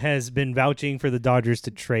who has been vouching for the Dodgers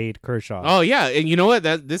to trade Kershaw. Oh yeah, and you know what?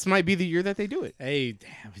 This might be the year that they do it. Hey,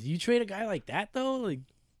 damn! You trade a guy like that though? Like,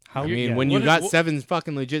 How I mean, yeah. when you What- got what- 7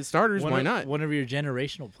 fucking legit starters, one why of, not? One of your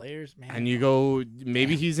generational players, man. And you go,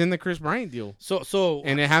 maybe he's in the Chris Bryant deal, so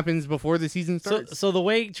and it happens before the season starts. so the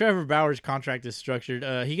way Trevor Bauer's contract is structured,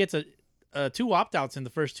 he gets a 2 opt-outs in the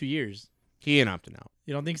first 2 years. He ain't opting out.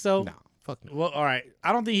 You don't think so? No, fuck no. Well, all right.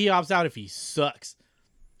 I don't think he opts out if he sucks,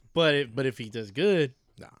 but if he does good,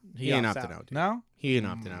 No, he he ain't opts opting out. Dude. No. He ain't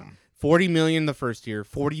opting out. 40 million the first year,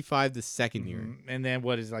 45 the second year. And then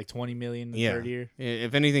what is it, like 20 million the Yeah. third year?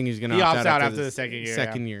 If anything, he's gonna He opt opts out after the second year.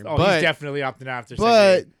 Second yeah. year, Oh, but he's definitely opting out after second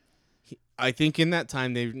but year. I think in that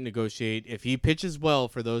time they negotiate. If he pitches well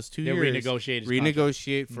for those 2 They'll years, renegotiate his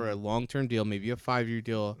renegotiate for a long-term deal, maybe a 5-year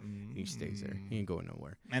deal. He stays there. He ain't going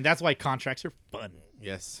nowhere. And that's why contracts are fun.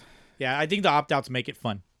 Yes. Yeah, I think the opt-outs make it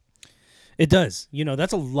fun. It does.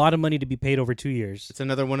 That's a lot of money to be paid over 2 years. It's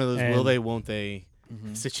another one of those will And- they, won't they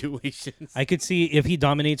situations. I could see if he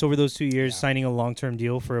dominates over those 2 years, signing a long-term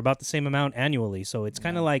deal for about the same amount annually. So it's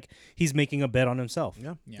kind of like he's making a bet on himself.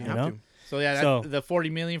 Yeah, Yeah. you You have know? to. So yeah, So- the 40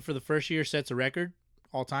 million for the first year sets a record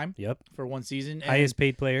all time Yep. for one season. And Highest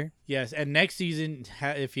paid player. yes, and next season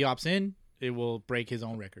if he opts in, it will break his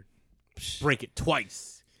own record. Break it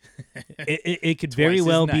twice. It could very Twice as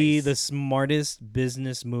well be nice. the smartest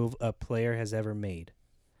business move a player has ever made.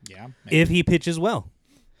 Yeah. If he pitches well.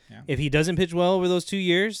 Yeah. If he doesn't pitch well over those 2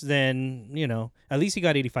 years, then, at least he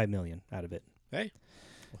got 85 million out of it. Hey,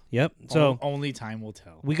 Yep. So only time will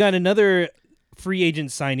tell. we got another free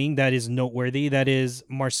agent signing that is noteworthy. That is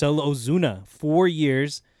Marcell Ozuna, 4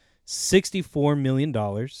 years, $64 million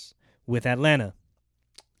with Atlanta.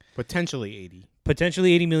 Potentially 80.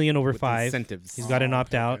 potentially $80 million over With 5. incentives. He's got an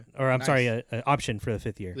opt out, or I'm Nice. sorry, an option for the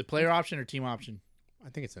 5th year. The player option or team option? I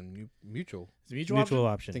think it's a mutual. It's a mutual, Mutual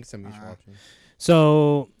option. option. I think it's a mutual option.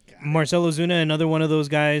 So Marcelo Zuna, another one of those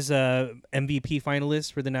guys, MVP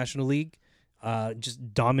finalist for the National League,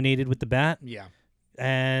 just dominated with the bat. Yeah.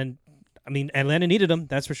 And I mean, Atlanta needed him.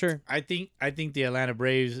 That's for sure. I think the Atlanta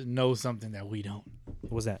Braves know something that we don't.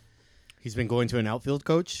 What was that? He's been going to an outfield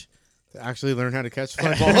coach to actually learn how to catch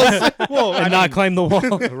fly balls. Well, And not climb the wall.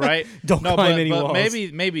 right? Don't no, climb but, any but walls.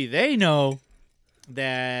 maybe they know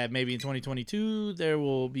that maybe in 2022 there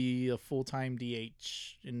will be a full-time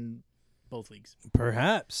DH in both leagues.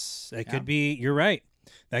 Perhaps that Yeah. could be. You're right.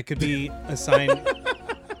 That could be a sign.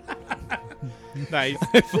 Nice.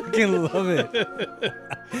 I fucking love it.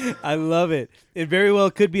 I love it. It very well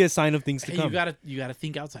could be a sign of things to Hey, come. you gotta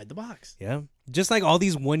think outside the box. Yeah. Just like all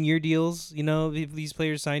these 1-year deals, these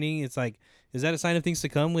players signing, it's like, is that a sign of things to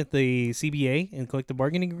come with the CBA and collective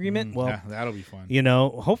bargaining agreement? Well, Yeah, that'll be fun.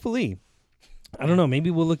 hopefully. I don't know. Maybe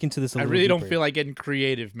we'll look into this a I little really don't deeper. feel like getting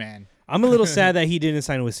creative, man. I'm a little sad that he didn't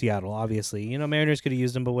sign with Seattle, obviously. Mariners could have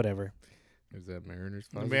used him, but whatever. Is that Mariners?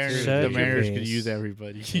 The positive? Mariners, Shut the your Mariners face. could use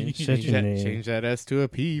everybody. Shut your That- name. change that S to a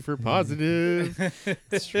P for positive.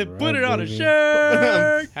 Put it on a baby.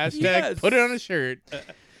 shirt. Hashtag Yes. put it on a shirt.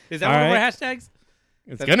 Is that All one right. of our hashtags?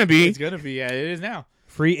 It's gonna be. It's gonna be. Yeah, it is now.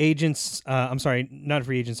 Free agents, I'm sorry, not a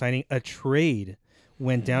free agent signing, a trade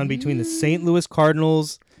went down between the St. Louis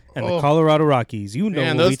Cardinals and the Oh. Colorado Rockies. You know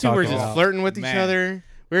Man, what those we two were talking just about. flirting with each Man. other.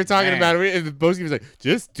 We were talking Man. about it. Boski was like,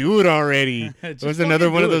 "Just do it already." It Just was another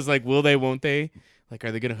fucking one of do it. those like, "Will they? Won't they?" Like,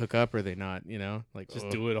 are they gonna hook up or are they not? Like Just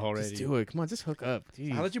ugh. do it already. Just do it. Come on, just hook up.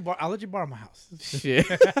 Jeez. I'll let you borrow my house. Shit.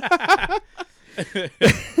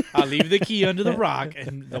 I'll leave the key under the rock,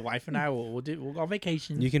 and the wife and I we'll go on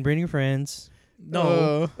vacation. You can bring your friends.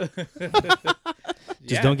 No,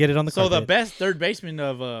 Just don't get it on the So the carpet. best third baseman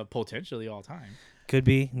of potentially all time. Could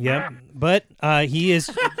be, yep. But he is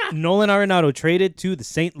Nolan Arenado traded to the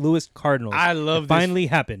St. Louis Cardinals. I love it this. finally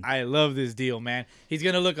happened. I love this deal, man. He's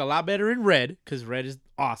gonna look a lot better in red because red is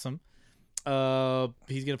awesome.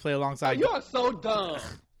 He's gonna play alongside. You are so dumb.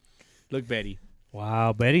 Look, Betty.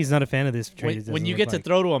 Wow, Betty's not a fan of this trade. When you get to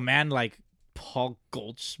throw to a man like Paul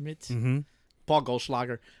Goldschmidt, Paul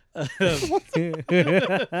Goldschlager.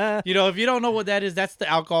 If you don't know what that is, that's the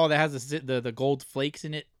alcohol that has the gold flakes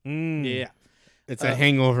in it. Yeah, It's a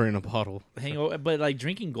hangover in a bottle. hangover. But like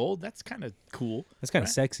drinking gold, that's kind of cool. That's kind of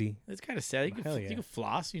sexy. It's kind of sad. You can, Hell yeah. you can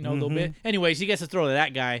floss, a little bit. Anyways, he gets to throw to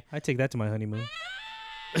that guy. I take that to my honeymoon.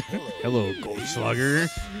 Hello, Goldschlager.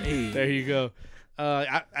 There you go.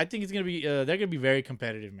 I think it's gonna be. They're gonna be very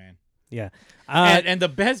competitive, man. Yeah. And the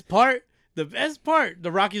best part,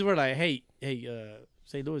 the Rockies were like, hey,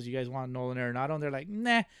 St. Louis, you guys want Nolan Arenado? And they're like,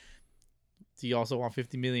 nah. Do you also want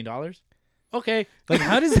 $50 million? Okay. Like,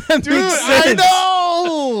 how does that Dude, make I sense?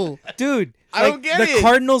 know. Dude, I don't get the it.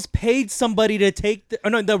 Cardinals paid somebody to take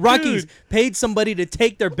the Rockies paid somebody to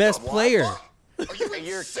take their best player.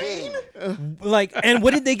 You're king. And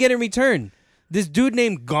what did they get in return? This dude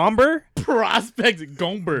named Gomber? Prospects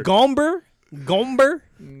Gomber. Gomber?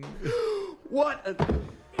 What an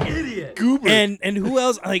idiot. And who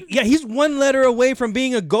else? He's one letter away from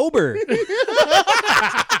being a Gober.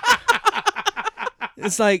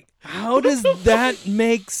 It's like, how does that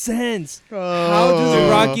make sense? How does the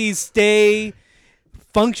Rockies stay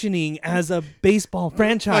functioning as a baseball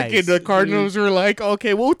franchise? Like the Cardinals were like,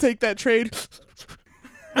 okay, we'll take that trade.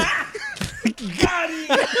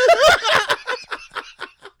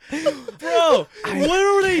 Bro,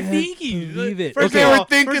 what were they thinking? believe it. First They of were all-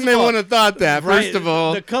 thinking first they of all, wouldn't have thought that. right, First of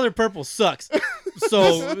all, the color purple sucks.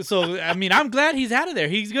 So I mean, I'm glad he's out of there.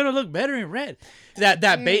 He's gonna look better in red.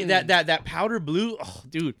 That powder blue, oh,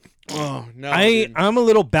 dude. oh no, dude. I'm a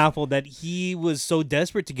little baffled that he was so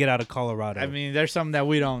desperate to get out of Colorado. I mean, there's something that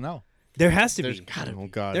we don't know. there has to There's be. gotta Oh be.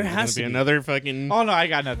 god, There there's has gonna to be be. another fucking. Oh no, I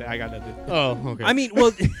got nothing. Oh, okay. I mean,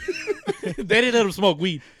 well, They didn't let him smoke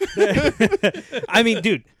weed. I mean,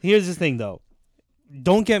 dude, here's the thing, though.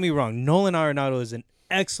 Don't get me wrong. Nolan Arenado is an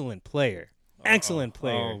excellent player. Excellent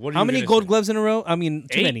player. what are How you many gonna gold say? gloves in a row? I mean,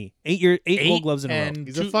 too 8? many. 8 gold gloves in a row. and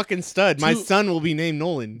he's two, a fucking stud. My two- son will be named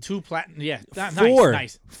Nolan. 2 platinum. Yeah, Four.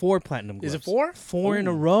 Nice. 4 platinum gloves. Is it 4? 4 in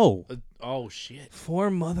a row. Oh shit.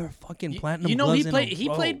 4 motherfucking platinum You know gloves he in played. a He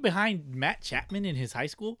row. played behind Matt Chapman in his high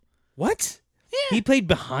school. What? Yeah. He played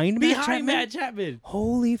behind Matt Behind Chapman? Matt Chapman.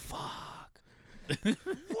 Holy fuck.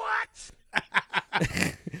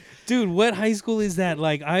 Dude, what high school is that?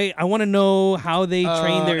 Like, I want to know how they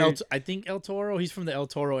train their... I think El Toro. He's from the El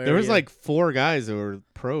Toro area. There was like 4 guys that were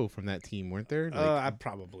pro from that team, weren't there? Like, I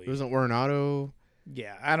probably. it wasn't Arenado.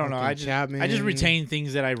 Yeah, I don't know. fucking I just Chapman. retain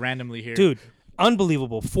things that I randomly hear. Dude,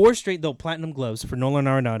 unbelievable. 4 straight though platinum gloves for Nolan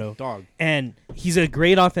Arenado. Dog. And he's a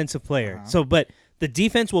great offensive player. So, but the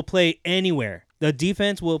defense will play anywhere. The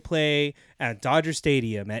defense will play at Dodger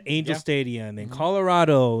Stadium, at Angel Stadium, in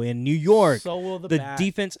Colorado, in New York. So will the the bat.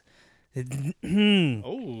 defense.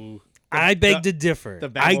 Oh. I beg to differ. the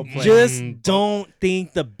bat I will play. just don't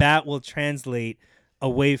think the bat will translate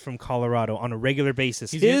away from Colorado on a regular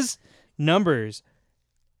basis. His numbers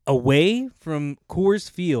away from Coors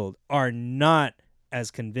Field are not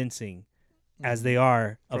as convincing as they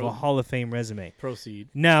are of a Hall of Fame resume. Proceed.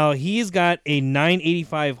 Now, he's got a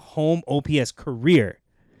 985 home OPS career.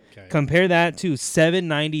 Okay. Compare that to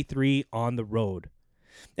 793 on the road.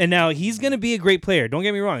 And now he's going to be a great player. Don't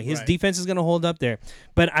get me wrong. His defense is going to hold up there.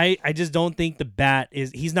 But I just don't think the bat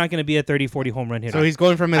is – he's not going to be a 30, 40 home run hitter. So he's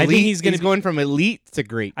going from elite. I think he's going from elite to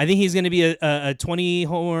great. I think he's going to be a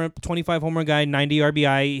 25 homer guy, 90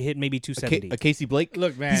 RBI, hit maybe 270. A Casey Blake.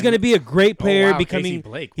 Look, man. He's going to be a great player wow, becoming Casey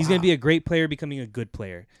Blake. He's Wow. going to be a great player becoming a good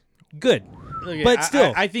player. Good. Look, But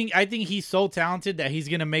still. I think he's so talented that he's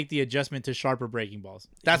gonna make the adjustment to sharper breaking balls.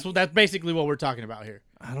 That's basically what we're talking about here.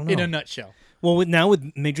 I don't know. In a nutshell. Well, with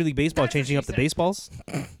Major League Baseball changing up the baseballs,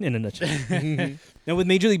 in a nutshell. Now, with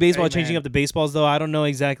Major League Baseball changing up the baseballs, though, I don't know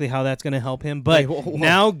exactly how that's going to help him. But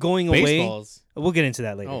now going Baseballs. away, we'll get into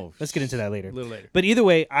that later. Oh, Let's get into that later. A little later. But either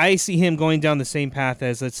way, I see him going down the same path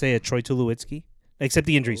as, let's say, a Troy Tulowitzki, except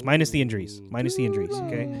the injuries, minus the injuries,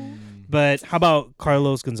 okay? But how about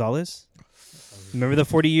Carlos Gonzalez? Remember the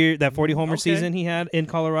 40 homer season he had in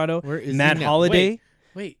Colorado? Where is Matt he now? Holliday.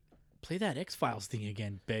 Wait, play that X-Files thing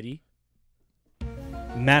again, Betty.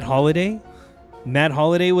 Matt Holliday. Matt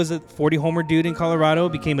Holliday was a 40 homer dude in Colorado,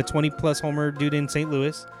 became a 20-plus homer dude in St.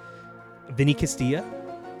 Louis. Vinny Castilla.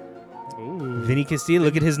 Vinny Castilla,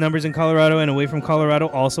 look at his numbers in Colorado and away from Colorado,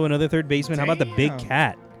 also another third baseman. How about the big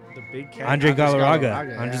cat? The big cat. Andre Galarraga.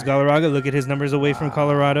 yeah. Andres Galarraga, look at his numbers away from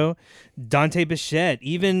Colorado. Dante Bichette.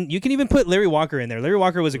 You can even put Larry Walker in there. Larry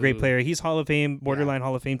Walker was a great player. He's Hall of Fame, borderline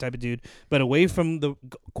Hall of Fame type of dude. But away from the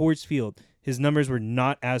Coors Field, his numbers were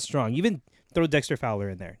not as strong. Even throw Dexter Fowler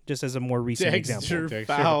in there, just as a more recent example.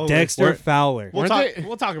 Fowler. Dexter Fowler. We'll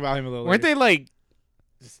Weren't talk about him a little Weren't later. they like?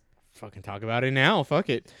 Just fucking talk about it now. Fuck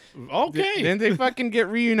it. Okay. Didn't they fucking get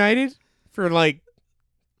reunited for like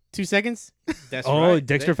 2 seconds? That's Oh, right.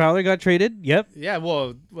 Dexter Fowler got traded? Yep. Yeah,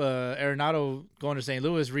 well, Arenado going to St.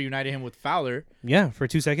 Louis reunited him with Fowler, Yeah, for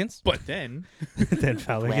 2 seconds. but then Then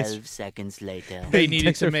Fowler gets 12 seconds later. they needed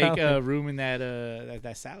Dexter to make Fowler. room in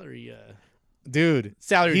that salary Dude,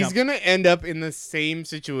 salary. he's dump. gonna end up in the same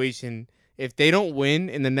situation. If they don't win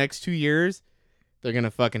in the next 2 years, they're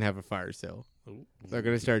gonna fucking have a fire sale. They're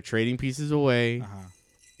gonna start trading pieces away,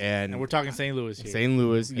 and we're talking St. Louis here. St.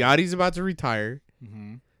 Louis. Yachty's about to retire.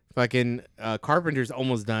 Mm-hmm. Fucking Carpenter's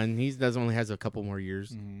almost done. He only has a couple more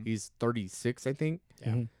years. Mhm. He's 36, I think.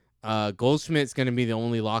 Yeah. Goldschmidt's gonna be the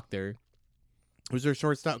only lock there. Who's their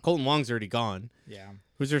shortstop? Colton Wong's already gone. Yeah.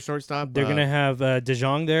 Who's their shortstop? They're going to have De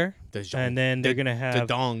Jong there, and then they're going to have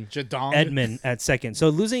Dong. Jadong. Edmund at second. So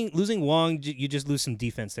losing Wong, you just lose some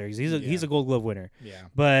defense there. He's a Gold Glove winner. Yeah.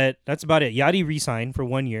 But that's about it. Yachty re-signed for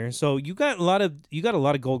 1 year, so you got a lot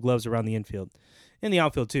of Gold Gloves around the infield, in the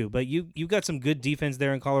outfield too. But you got some good defense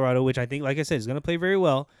there in Colorado, which I think, like I said, is going to play very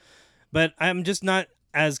well. But I'm just not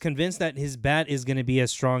as convinced that his bat is going to be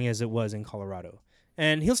as strong as it was in Colorado.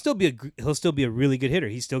 And he'll still be a really good hitter.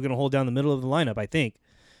 He's still going to hold down the middle of the lineup, I think.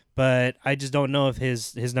 But I just don't know if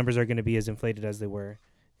his numbers are going to be as inflated as they were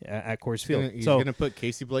at Coors Field. He's so gonna put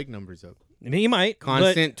Casey Blake numbers up. I mean, he might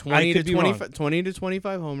Constant but I 20 to could be wrong. 20 to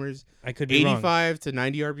 25 homers, I could be wrong. 85 to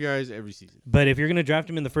 90 RBIs every season. But if you're going to draft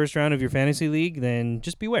him in the first round of your fantasy league, then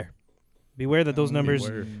just beware. Beware that those numbers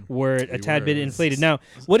were a tad bit inflated. Now,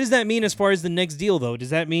 what does that mean as far as the next deal, though? Does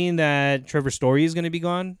that mean that Trevor Story is going to be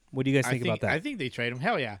gone? What do you guys think about that? I think they trade him.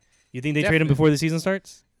 Hell yeah. You think they trade him before the season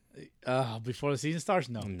starts? Before the season starts?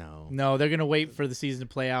 No. No, they're gonna wait for the season to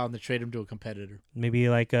play out and then trade him to a competitor. Maybe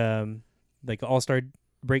like an all-star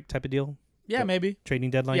break type of deal? Yeah, maybe. Trading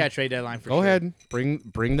deadline? Yeah, trade deadline for Go sure. ahead.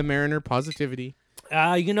 Bring the Mariner positivity.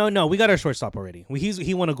 No, we got our shortstop already.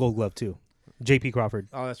 He won a Gold Glove too. J.P. Crawford.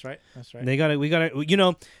 Oh, that's right. That's right. We got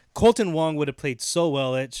it. Colton Wong would have played so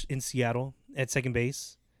well in Seattle at second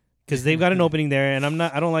base because they've got an opening there, and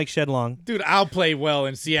I don't like Shed Long. Dude, I'll play well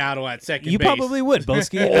in Seattle at second You base. probably would,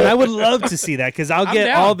 Boski, and I would love to see that because I'll I'm get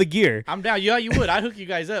down. all the gear. I'm down. Yeah, you would. I'd hook you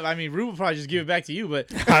guys up. I mean, Rube will probably just give it back to you,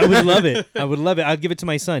 but I would love it. I would love it. I'd give it to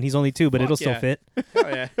my son. He's only 2, but it'll still yeah. fit. oh,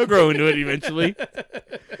 yeah. He'll grow into it eventually.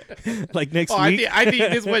 Like next Oh, week. I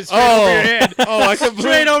think this went straight over your head. Oh, I can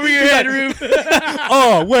Straight over your head, Rube.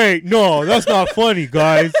 Oh wait, no, that's not funny,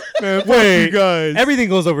 guys. Man, wait, guys. Everything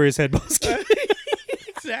goes over his head, Boski.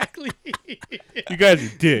 Exactly. You guys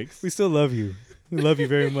are dicks. We still love you. We love you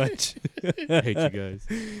very much. I hate you guys.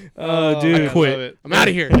 Oh, dude. I love it. I'm out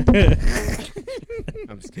of here.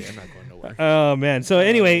 I'm just kidding. I'm not going nowhere. Oh, man. So,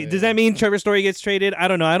 anyway, does that mean Trevor Story gets traded? I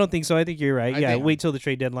don't know. I don't think so. I think you're right. I Yeah, think- wait till the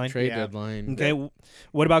trade deadline. Trade Yeah. deadline. Okay.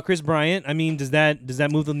 What about Chris Bryant? I mean, does that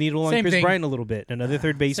move the needle on Same Chris thing. Bryant a little bit? Another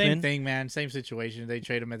third baseman? Same thing, man. Same situation. They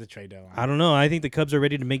trade him at the trade deadline. I don't know. I think the Cubs are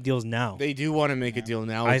ready to make deals now. They do want to make a deal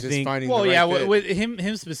now. I It's just think- finding Well, the right yeah, fit. with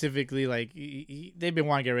him specifically, like they've been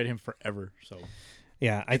wanting to get rid of him forever, so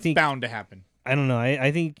Yeah, I it's think bound to happen. I don't know.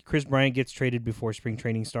 I think Chris Bryant gets traded before spring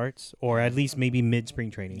training starts, or at least maybe mid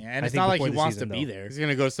spring training. Yeah, and I it's think not like before he the wants season, to be though. there. He's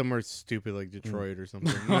gonna go somewhere stupid like Detroit or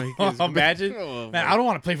something. Imagine, Oh, man. I don't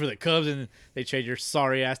want to play for the Cubs, and they trade your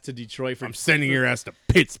sorry ass to Detroit for. I'm sending your ass to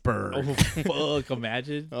Pittsburgh. Oh fuck!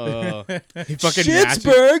 Imagine. He fucking matches-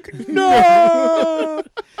 Pittsburgh, no.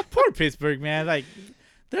 Poor Pittsburgh, man. Like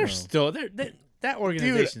they're still that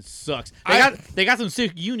organization sucks. They got some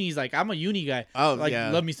sick unis. Like I'm a uni guy. Oh, like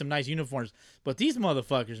yeah. love me some nice uniforms. But these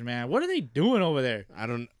motherfuckers, man, what are they doing over there? I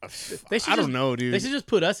don't. They should I don't just- know, dude. They should just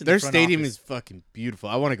put us in Their the front stadium office. is fucking beautiful.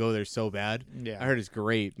 I want to go there so bad. Yeah. I heard it's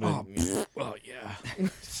great. But, Oh yeah.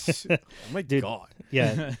 oh my Dude. god.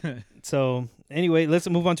 Yeah. So anyway, let's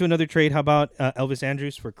move on to another trade. How about Elvis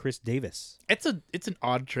Andrews for Chris Davis? It's an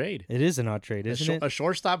odd trade. It is an odd trade, isn't it? A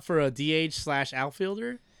shortstop for a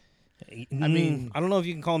DH/outfielder. I mean, I don't know if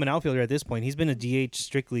you can call him an outfielder at this point. He's been a DH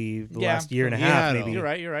strictly the Yeah. last year and a Yeah, half, no. maybe.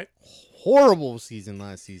 You're right. Horrible season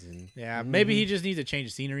last season. Yeah, maybe he just needs a change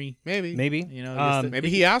of scenery. Maybe. Maybe. You know, Um, just Maybe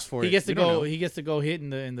he asked for it. he gets to We don't go. know. He gets to go hit in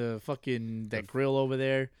the fucking that grill over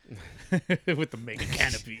there with the mega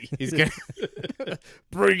canopy. He's gonna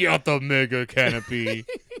bring out the mega canopy.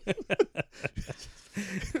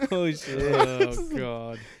 Oh shit! Oh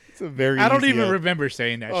god, It's a very. I don't easy even up. remember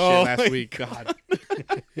saying that Oh shit my last week. God,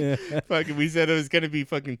 Fucking, we said it was gonna be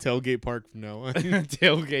fucking tailgate park from now on.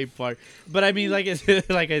 tailgate park. But I mean, like I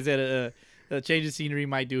said, a change of scenery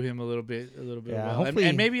might do him a little bit. Yeah, well. hopefully-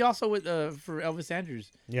 and maybe also with for Elvis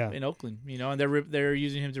Andrews Yeah, in Oakland. You know, and they're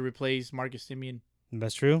using him to replace Marcus Simeon.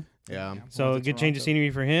 that's true. Yeah. So a Went to good change of Toronto. scenery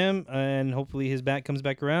for him, and hopefully his bat comes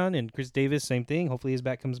back around. And Chris Davis, same thing. Hopefully his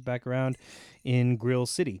bat comes back around in Grill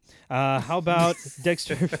City. How about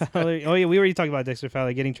Dexter Fowler? Oh yeah, we already talked about Dexter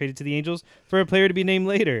Fowler getting traded to the Angels for a player to be named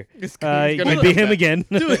later. gonna It could come be him back. again.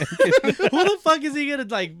 Who the fuck is he gonna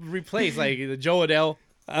like replace? Like the Joe Adele?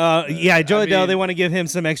 Yeah, Joe I Adele. mean, They want to give him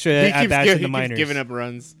some extra He at keeps, bats gi- in he the keeps minors. giving up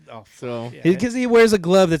runs. Oh, So yeah. Because he wears a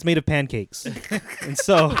glove that's made of pancakes, and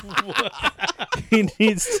so he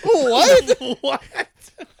needs. what? What?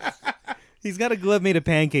 He's got a glove made of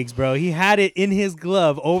pancakes, bro. He had it in his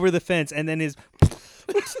glove over the fence, and then his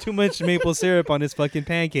too much maple syrup on his fucking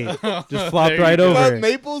pancake just flopped There you right go. over. But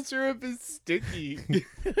maple syrup is sticky.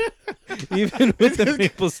 Even with the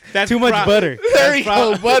maples, That's too much pro- butter. There we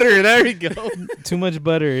go, butter. There we go. Too much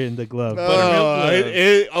butter in the glove.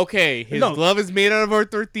 Buttermilk glove. Okay, his No. glove is made out of our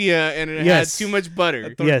tortilla, and it Yes. had too much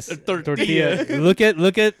butter. Yes, tortilla. Look at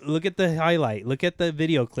the highlight. Look at the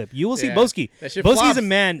video clip. You will see Yeah. Boski. That shit Boski's flops. a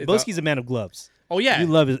man. It's Boski's a man of gloves. Oh yeah. You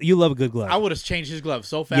love it. You love a good glove. I would have changed his glove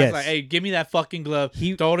so fast. Yes. Like, hey, give me that fucking glove.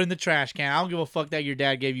 He- Throw it in the trash can. I don't give a fuck that your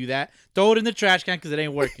dad gave you that. Throw it in the trash can because it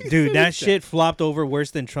ain't working. Dude, that shit flopped over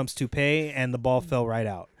worse than Trump's toupee, and the ball fell right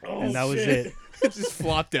out. And that was it. It just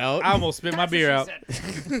flopped out. I almost spit my beer out.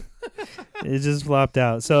 It just flopped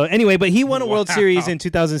out. So anyway, but he won a World Wow. Series in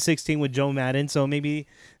 2016 with Joe Madden. So maybe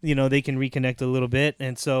they can reconnect a little bit.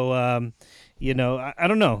 And so I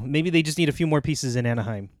don't know. Maybe they just need a few more pieces in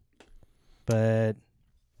Anaheim. But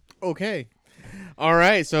Okay. All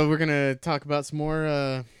right, so we're gonna talk about some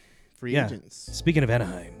more free Yeah. agents. speaking of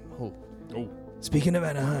Anaheim, speaking of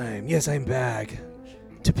Anaheim, yes, I'm back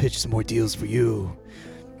to pitch some more deals for you.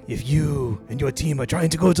 If you and your team are trying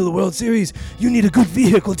to go to the World Series, you need a good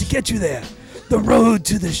vehicle to get you there. The road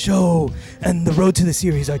to the show and the road to the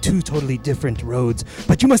series are two totally different roads,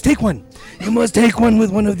 but you must take one. You must take one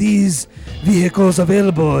with one of these vehicles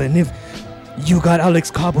available. And if you got Alex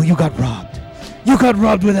Cobb, well, you got robbed. You got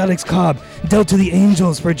robbed with Alex Cobb, dealt to the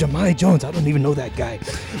Angels for Jahmai Jones. I don't even know that guy.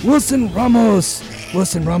 Wilson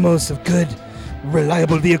Ramos, a good,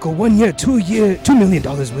 reliable vehicle. 1 year, $2 million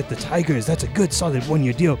with the Tigers. That's a good, solid 1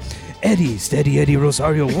 year deal. Steady Eddie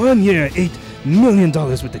Rosario, 1 year, $8 million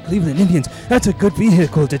with the Cleveland Indians. That's a good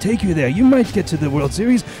vehicle to take you there. You might get to the World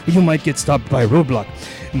Series, or you might get stopped by a roadblock.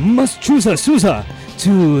 Souza,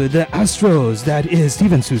 to the Astros. That is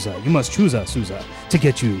Steven Souza. You must choose a Souza to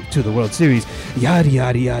get you to the World Series. Yada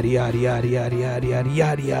yada yada yada yada yada yada yada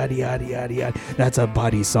yada yada yada yada yada. That's a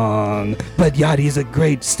body song. But Yachty is a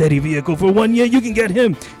great steady vehicle. For 1 year, you can get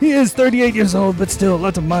him. He is 38 years old, but still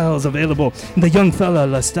lots of miles available. The young fella,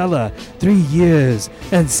 La Stella, 3 years,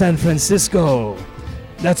 and San Francisco.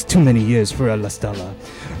 That's too many years for a La Stella.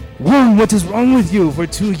 Wong, what is wrong with you? For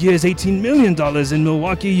 2 years, $18 million in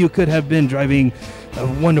Milwaukee, you could have been driving a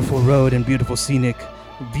wonderful road and beautiful scenic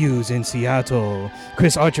views in Seattle.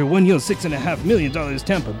 Chris Archer, 1 year, $6.5 million,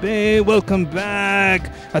 Tampa Bay. Welcome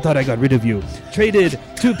back. I thought I got rid of you. Traded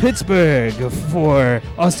to Pittsburgh for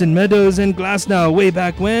Austin Meadows and Glasnow way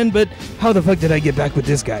back when, but how the fuck did I get back with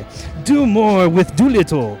this guy? Do more with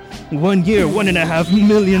Doolittle. 1 year, $1.5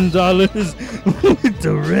 million with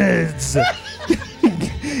the Reds.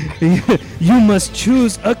 You must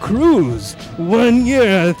choose a cruise. 1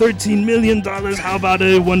 year, $13 million. How about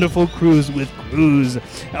a wonderful cruise with Cruise?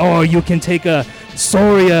 Or you can take a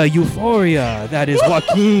Soria Euphoria. That is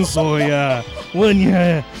Joaquin Soria. 1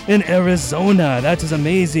 year in Arizona. That is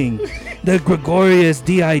amazing. The Gregorius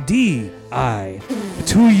DID.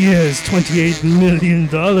 2 years, $28 million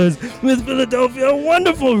with Philadelphia.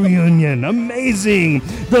 Wonderful reunion. Amazing.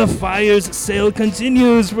 The Fires sale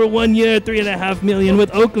continues for 1 year, $3.5 million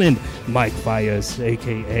with Oakland. Mike Fires,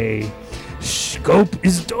 a.k.a. Scope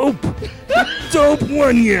is dope. Dope.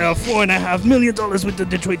 1 year, $4.5 million with the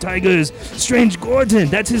Detroit Tigers. Strange Gordon,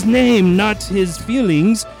 that's his name, not his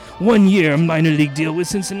feelings. 1 year minor league deal with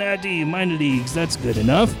Cincinnati. Minor leagues, that's good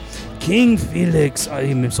enough. King Felix,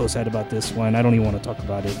 I'm so sad about this one. I don't even want to talk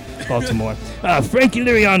about it. Baltimore. Frankie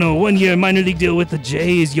Liriano, 1 year minor league deal with the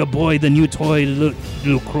Jays. Your boy, the new toy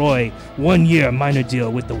LaCroix. 1 year minor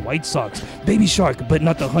deal with the White Sox. Baby Shark, but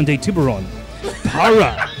not the Hyundai Tiburon.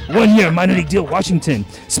 Para, 1 year minor league deal, Washington.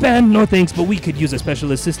 Span, no thanks, but we could use a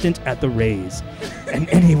special assistant at the Rays. And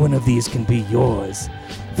any one of these can be yours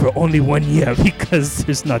for only 1 year because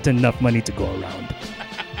there's not enough money to go around.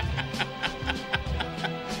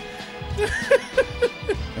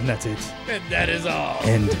 And that's it. And that is all.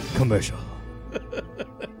 End commercial. Just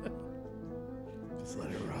let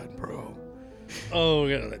it run, bro. Oh,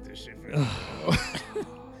 we gotta let this shit finish.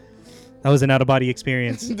 That was an out-of-body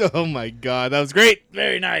experience. Oh my god, that was great.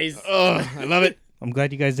 Very nice. Oh, I love it. I'm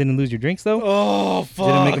glad you guys didn't lose your drinks, though. Oh, fuck.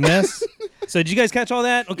 Didn't make a mess. So did you guys catch all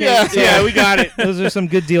that? Okay. Yeah, so yeah, we got it. Those are some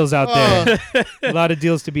good deals out there. A lot of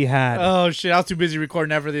deals to be had. Oh, shit. I was too busy recording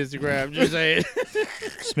that for the Instagram. Just saying.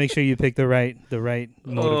 Just make sure you pick the right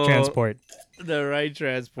mode of transport. The right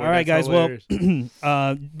transport. All right, That's guys. hilarious.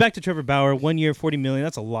 Well, back to Trevor Bauer. 1 year, $40 million.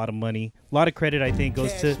 That's a lot of money. A lot of credit, I think,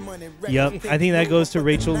 goes to. Yep, I think that goes to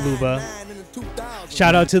Rachel Luba.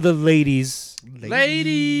 Shout out to the ladies.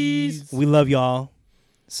 Ladies. We love y'all.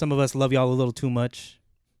 Some of us love y'all a little too much,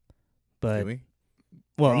 but Did we?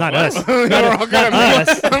 well, not What? us. We're all Not kinda married.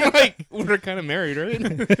 us. I'm like, we're kind of married,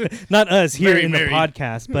 right? Not us here Very in married. the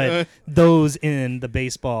podcast, but those in the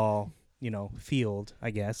baseball, field,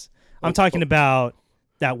 I guess. I'm talking about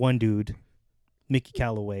that one dude, Mickey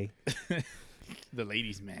Callaway, The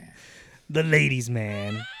ladies, man. the ladies'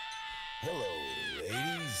 man.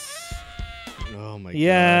 Oh my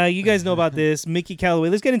Yeah, god. you guys know about this. Mickey Callaway.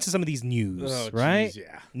 Let's get into some of these news, Oh, right? jeez,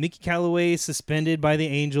 yeah. Mickey Callaway is suspended by the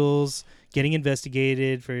Angels, getting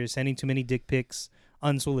investigated for sending too many dick pics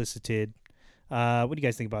unsolicited. What do you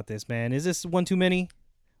guys think about this, man? Is this one too many?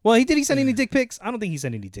 Well, did he send any dick pics? I don't think he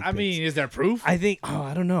sent any dick pics. I mean, is there proof? I think. Oh,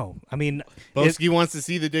 I don't know. I mean, Boski wants to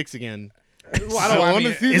see the dicks again. Well, I don't I want wanna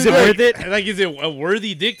to see is the it dick. worth it? Like, is it a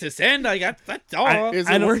worthy dick to send? Like, that's all. Is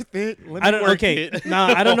I it don't- worth it? Let me I don't. work Okay, it. no,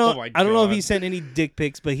 I don't know. Oh my I don't know if God. he sent any dick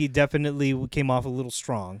pics, but he definitely came off a little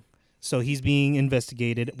strong. So he's being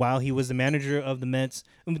investigated while he was the manager of the Mets.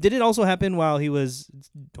 Did it also happen while he was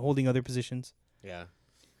holding other positions? Yeah.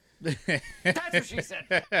 That's what she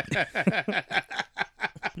said.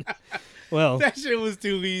 Well, That shit was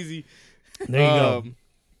too easy. there you go. Um,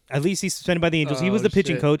 At least he's suspended by the Angels. He was Oh, the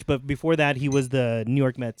pitching shit. coach, but before that, he was the New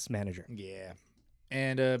York Mets manager. Yeah.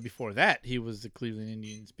 And before that, he was the Cleveland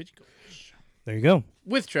Indians pitching coach There you go.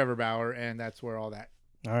 with Trevor Bauer, and that's where all that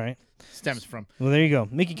All right. stems from. Well, there you go.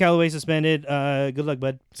 Mickey Callaway suspended. Good luck,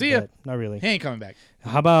 bud. See ya. But not really. He ain't coming back.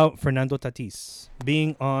 How about Fernando Tatis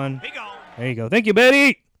being on? There you go. Thank you,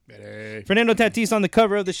 Betty. Fernando Tatis on the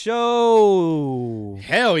cover of the show.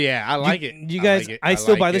 Hell yeah, I like it. You guys, like it. I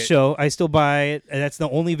still like buy the it. show. I still buy it. And that's the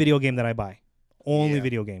only video game that I buy. Only Yeah.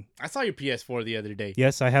 video game. I saw your PS4 the other day.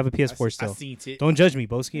 Yes, I have a PS4 I still. seen it. Don't judge me,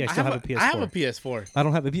 Boski. I still have a PS4. I have a PS4. I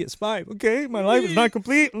don't have a PS5. Okay, my life is not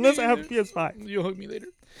complete unless I have a PS5. You'll hook me later.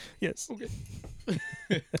 Yes. Okay.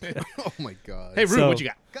 Oh my god. Hey, Rube, So- what you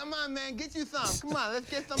got? Come on, man, get you some. Come on, let's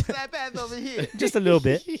get some slap ass over here. Just a little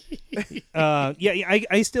bit.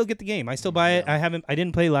 I still get the game. I still buy it. I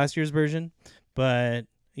didn't play last year's version, but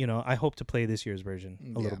I hope to play this year's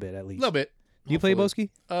version a little bit at A least. little bit. Do you play Boski?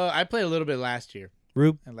 I played a little bit last year.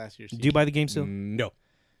 Rube, And last year's. do you buy the game still? No.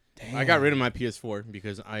 I got rid of my PS4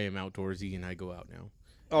 because I am outdoorsy and I go out now.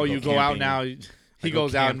 Oh, you go out camping. now. He go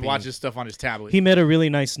goes out and camping. watches stuff on his tablet. He met a really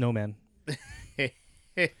nice snowman.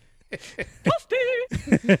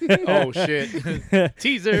 Oh shit!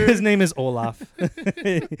 Teaser. His name is Olaf.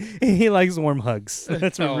 He likes warm hugs.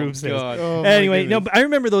 That's what Oh, Rube says. God. Oh, my Anyway, no, goodness. but I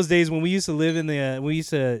remember those days when we used to live in we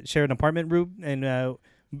used to share an apartment, Rube, and Rube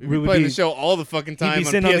We would play be, the show all the fucking he'd time. be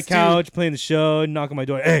sitting on the PS2. couch playing the show, knock on my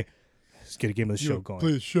door. Hey, let's get a game of the show going.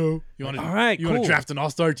 the show. You want to? All right, You want cool. to draft an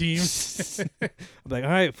all-star team? I'm like, all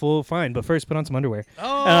right, fine, but first put on some underwear.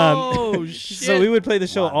 Oh shit! So we would play the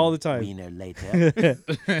show One all the time. Wiener later.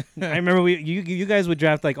 I remember you guys would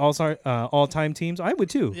draft like all-time teams. I would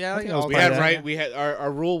too. Yeah, I think like I was all- We part had of that. right. We had our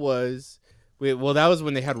rule was, well, that was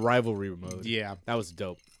when they had rivalry mode. Yeah. That was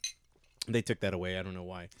dope. They took that away. I don't know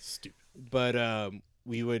why. Stupid. But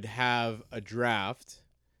we would have a draft,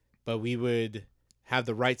 but we would have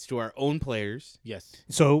the rights to our own players. Yes.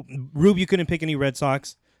 So Rube, you couldn't pick any Red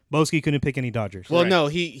Sox. Boski couldn't pick any Dodgers. Well, Correct. no,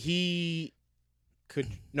 he could.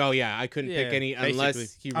 No, yeah, I couldn't pick any unless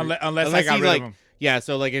basically. he Unless I got he, rid like, of him. Yeah,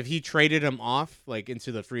 so like if he traded them off like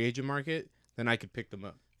into the free agent market, then I could pick them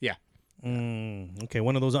up. Okay,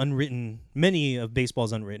 one of those many of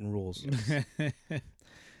baseball's unwritten rules.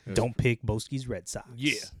 Don't pick Boski's Red Sox.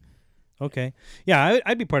 Yeah. Okay. Yeah,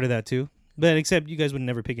 I'd be part of that too. But except you guys would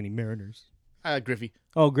never pick any Mariners. Griffey.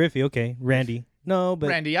 Oh, Griffey. Okay. Randy. No, but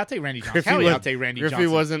Randy. I'll take Randy Johnson. Griffey Hell yeah, was- I'll take Randy Griffey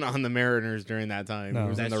Johnson. wasn't on the Mariners during that time. No. He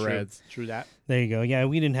was on That's the true. Reds. True that. there you go. Yeah,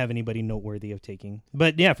 we didn't have anybody noteworthy of taking.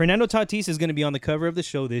 But yeah, Fernando Tatis is going to be on the cover of the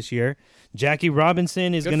show this year. Jackie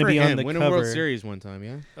Robinson is Good going to for be him. on the Win cover. a World Series one time,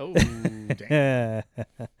 yeah. Oh, damn.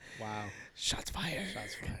 Wow. Shots fired.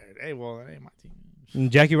 Shots fired. Hey, well, that ain't my team.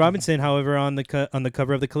 Jackie Robinson, however, on the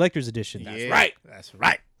cover of the collector's edition. That's right. That's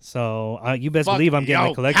right. So you best Fuck believe I'm getting yo,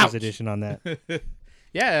 the collector's couch. edition on that.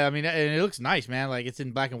 Yeah, I mean, and it looks nice, man. Like it's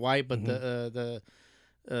in black and white, but Mm-hmm.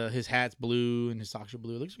 the his hat's blue and his socks are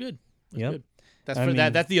blue. It looks good. Looks Yep. good. That's I for mean-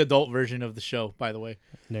 that. That's the adult version of the show, by the way.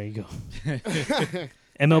 There you go.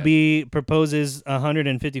 MLB proposes a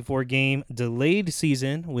 154 game delayed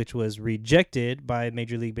season, which was rejected by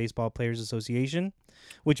Major League Baseball Players Association,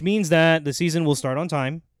 which means that the season will start on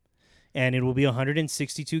time and it will be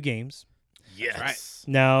 162 games. Yes.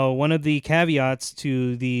 Now, one of the caveats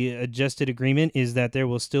to the adjusted agreement is that there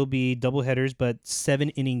will still be doubleheaders, but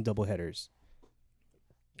 7-inning doubleheaders.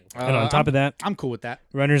 And on top of that, I'm cool with that.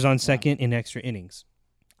 runners on second in extra innings.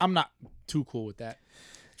 I'm not too cool with that.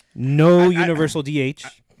 No universal DH.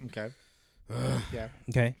 Okay. Yeah.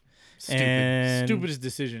 Okay. Stupid. And- Stupidest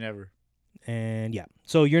decision ever. And yeah.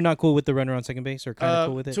 So you're not cool with the runner on second base or kind of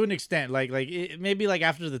cool with it? To an extent, like maybe like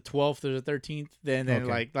after the 12th or the 13th, then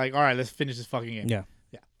Okay. like all right, let's finish this fucking game. Yeah.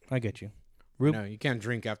 Yeah. I get you. Rube, No, you can't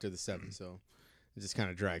drink after the 7th, so it just kind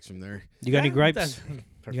of drags from there. you got any Yeah, gripes? that's-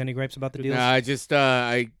 You got any gripes about the deals? Nah, I just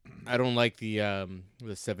I don't like the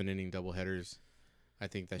 7-inning doubleheaders. I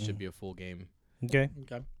think that should be a full game. Okay.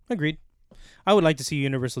 Okay. Agreed. I would like to see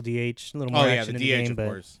universal DH, a little more Oh, yeah, action the in the DH, game, of but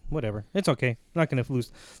course. whatever. It's okay. I'm not going to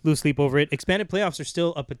lose sleep over it. Expanded playoffs are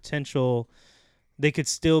still a potential. They could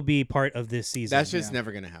still be part of this season. That's just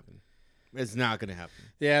never gonna happen. It's not gonna happen.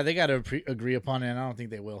 Yeah, they got to agree upon it, and I don't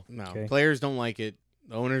think they will. No, Okay. players don't like it.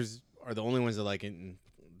 The owners are the only ones that like it. And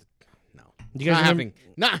no, Do you guys not remember- happening.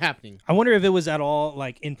 Not happening. I wonder if it was at all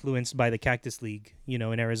like influenced by the Cactus League, in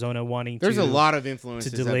Arizona wanting There's to. a lot of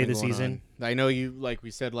influences to that have delay been the going season. on. I know you, like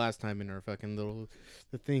we said last time in our fucking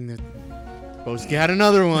the thing that Boski had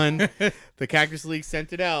another one. The Cactus League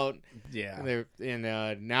sent it out. Yeah.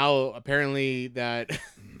 And now apparently that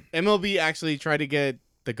MLB actually tried to get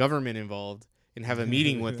the government involved and have a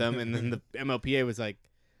meeting with them, and then the MLPA was like,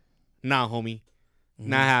 "Nah, homie,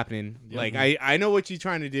 not happening. Like I know what you're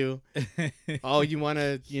trying to do. Oh, you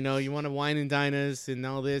wanna wine and dine us and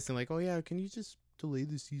all this, and like, oh yeah, can you just delay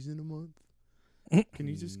the season a month? Can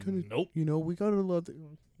you just kind of Nope. we gotta love the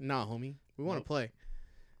nah, homie. We want to play.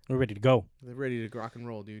 We're ready to go. They're ready to rock and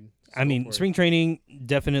roll, dude. Just I go mean, for it. spring training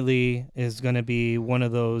definitely is going to be one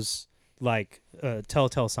of those like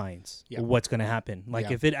telltale signs Yeah. of what's going to happen. Like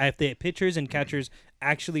Yeah. if the pitchers and catchers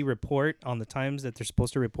actually report on the times that they're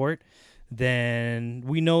supposed to report, then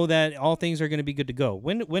we know that all things are going to be good to go.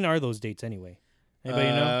 When are those dates anyway? Anybody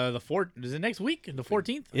know? The 4th is it next week? The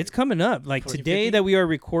 14th? It's coming up. Like 14, today 15? that we are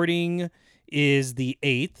recording is the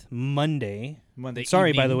 8th, Monday. Monday.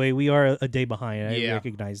 Sorry, by the evening. way, we are a day behind. I Yeah.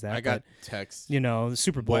 recognize that. I got but, text. the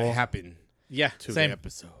Super Bowl. What happened Yeah, to same. the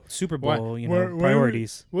episode? Super Why- Bowl, where-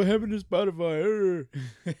 priorities. What happened to Spotify?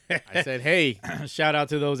 I said, hey, Shout out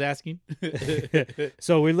to those asking.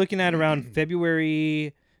 So we're looking at around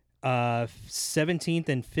February 17th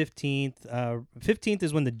and 15th. 15th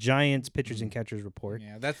is when the Giants pitchers and catchers report.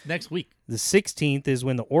 Yeah, that's next week. The 16th is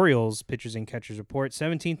when the Orioles pitchers and catchers report.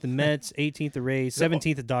 17th the Mets, 18th the Rays,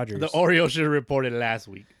 17th the Dodgers. The Orioles should have reported last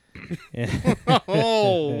week.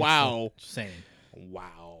 oh, wow. Just saying.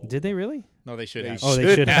 Wow. Did they really? No, they should They have. Oh,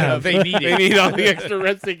 they should have. They need They it. need all the extra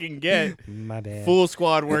reps they can get. My bad. Full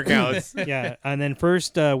squad workouts. Yeah, and then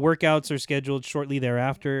first workouts are scheduled shortly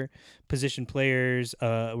thereafter. Position players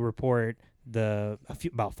report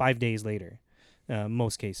about 5 days later,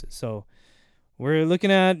 most cases. So we're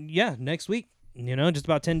looking at next week. Just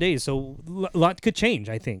about 10 days. So a lot could change.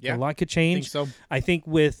 I think Yeah, a lot could I change. think so. I think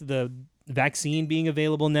with the vaccine being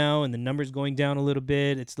available now and the numbers going down a little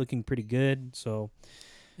bit, it's looking pretty good. So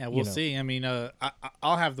Yeah, we'll know. see. I mean,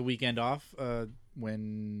 I'll have the weekend off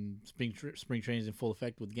when spring training is in full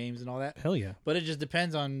effect with games and all that. hell yeah. But it just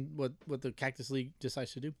depends on what the Cactus League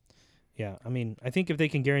decides to do. Yeah, I mean, I think if they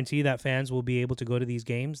can guarantee that fans will be able to go to these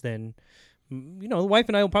games, then the wife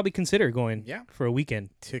and I will probably consider going for a weekend.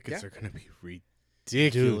 Tickets Yeah. are going to be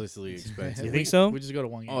ridiculously expensive. You think so? We just go to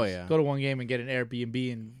one game. Oh, yeah. Go to one game and get an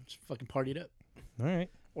Airbnb and just fucking party it up All right,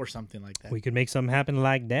 or something like that. we could make something happen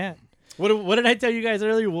like that. What did I tell you guys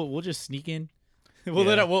earlier? We'll just sneak in. We'll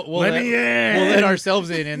Yeah. let we'll let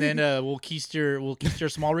ourselves in, and then we'll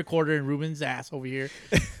keister small recorder in Ruben's ass over here,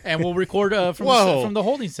 and we'll record from the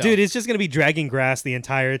holding cell. Dude, it's just gonna be dragging grass the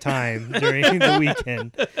entire time during the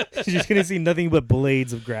weekend. You're just gonna see nothing but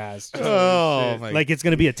blades of grass. Just Oh, my like it's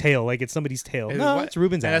gonna be a tail, like it's somebody's tail. And No, why- it's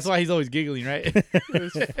Ruben's and ass. that's why he's always giggling, right?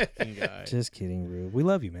 fucking guy. Just kidding, Rube. We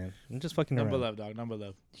love you, man. I'm just fucking Number around. love, dog. Number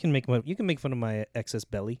love. You can make fun of my excess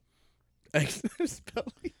belly You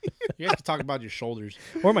guys can talk about your shoulders.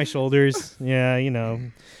 or my shoulders. Yeah,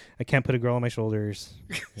 I can't put a girl on my shoulders.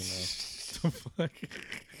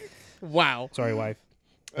 Wow. Sorry, wife.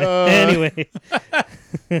 Anyway,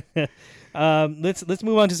 let's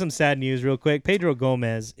move on to some sad news real quick. Pedro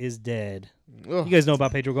Gomez is dead. Ugh. You guys know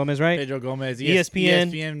about Pedro Gomez, right? Pedro Gomez,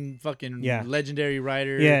 ESPN. ESPN fucking Yeah. legendary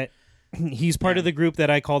writer. Yeah. He's part of Yeah. the group that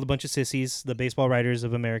I called a bunch of sissies, the Baseball Writers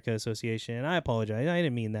of America Association. And I apologize. I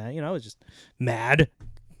didn't mean that. I was just mad.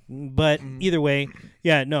 But either way,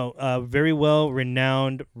 very well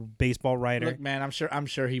renowned baseball writer. Look, man, I'm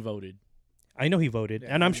sure he voted. I know he voted,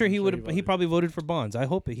 Yeah, and I'm sure he I'm sure would. he He voted. probably voted for Bonds. I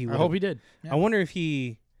hope he would. I hope he did. Yeah. I wonder if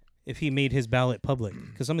he made his ballot public,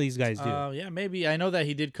 because some of these guys do. Yeah, maybe. I know that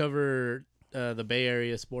he did cover the Bay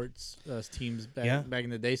Area sports teams back in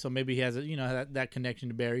the day, so maybe he has that connection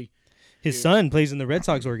to Barry. His son plays in the Red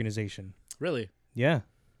Sox organization. Really, Yeah,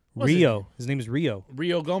 What's his Rio. His name is Rio.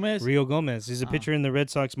 Rio Gomez. Rio Gomez. He's a pitcher in the Red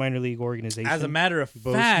Sox minor league organization. As a matter of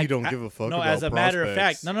Boski fact, don't give a fuck No, about as a matter of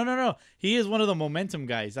fact, prospects. no. He is one of the momentum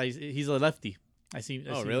guys. He's a lefty. I seen.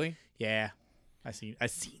 really? Yeah, I seen it.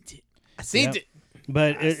 I seen Yep. it.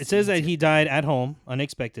 But it says that he died at home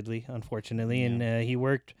unexpectedly, unfortunately, and he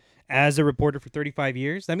worked as a reporter for 35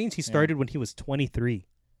 years. That means he started when he was 23.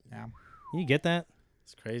 Yeah, You get that?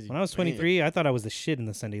 it's crazy. When I was 23, I thought I was the shit in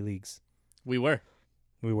the Sunday leagues. We were.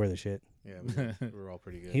 We were the shit. Yeah, we're all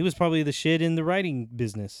pretty good. He was probably the shit in the writing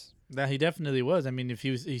business. That he definitely was. I mean, if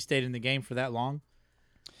he stayed in the game for that long,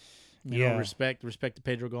 Yeah. respect to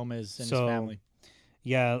Pedro Gomez and So- his family.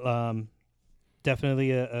 Yeah,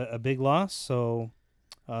 definitely a big loss. So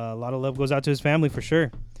a lot of love goes out to his family for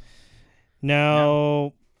sure.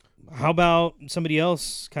 Now, how about somebody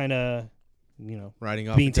else kind of, Riding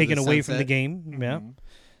off being into taken the away from the sunset. game? Yeah.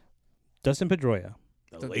 Dustin Pedroia,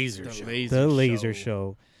 The laser show. the Laser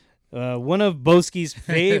Show. One of Boski's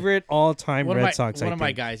favorite all-time Red Sox. One of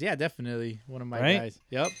my guys. Yeah, definitely. One of my Right? guys.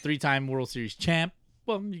 Yep. 3-time World Series champ.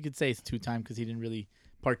 Well, you could say it's 2-time because he didn't really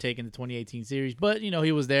partake in the 2018 series. But,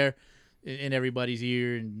 he was there in everybody's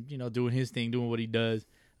ear and, doing his thing, doing what he does.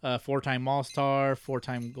 4-time All-Star,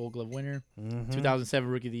 4-time Gold Glove winner, 2007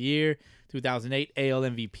 Rookie of the Year, 2008 AL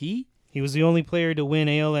MVP. He was the only player to win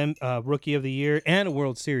ALM Rookie of the Year and a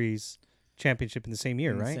World Series championship in the same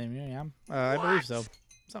year, In the right? Same year, yeah. I believe so.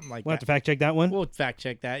 Something like We'll have that. to fact check that one. We'll fact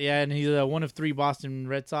check that. Yeah, and he's one of 3 Boston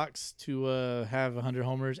Red Sox to have 100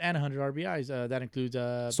 homers and 100 RBIs. That includes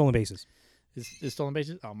Stolen bases. his stolen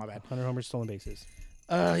bases. Oh, my bad. 100 homers, stolen bases.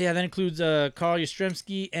 Yeah, that includes Carl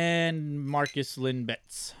Yastrzemski and Marcus Lynn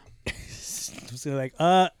Betts.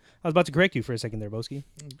 I was about to correct you for a second there, Boski.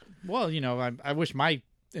 Well, I wish my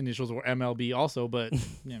initials were MLB also, but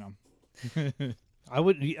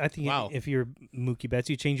I think Wow. if you're Mookie Betts,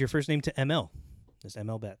 you change your first name to ML. Just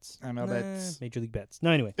ML Betts. ML Betts. Major League Bets.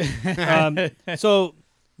 No, anyway. So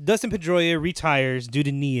Dustin Pedroia retires due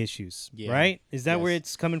to knee issues, Yeah. right? Is that where Yes.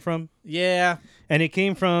 it's coming from? Yeah. And it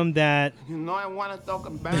came from that You know I want to talk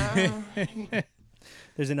about.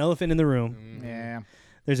 there's an elephant in the room. Yeah.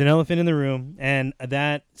 There's an elephant in the room, and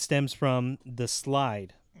that stems from the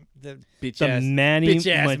slide. The bitch The ass Manny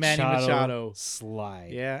bitch-ass Machado, Manny Machado.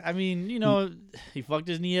 slide. Yeah, I mean, you know, he fucked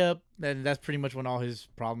his knee up, and that's pretty much when all his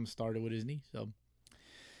problems started with his knee. So,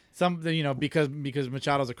 something, you know, because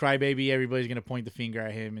Machado's a crybaby, everybody's gonna point the finger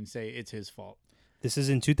at him and say it's his fault. This is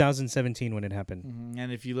in 2017 when it happened.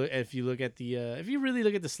 And if you look at the, if you really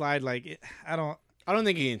look at the slide, like I don't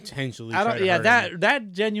think he intentionally. I tried don't. to Yeah, hurt him.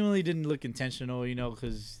 that genuinely didn't look intentional, you know,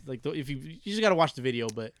 because like if you just gotta watch the video,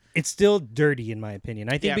 but It's still dirty in my opinion.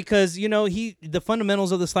 I think Yeah. because the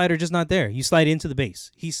fundamentals of the slide are just not there. You slide into the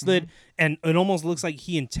base. He slid, and it almost looks like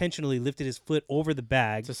he intentionally lifted his foot over the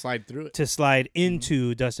bag to slide through it. to slide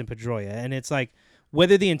into Dustin Pedroia. And it's like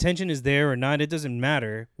whether the intention is there or not, it doesn't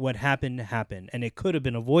matter. What happened, and it could have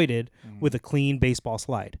been avoided with a clean baseball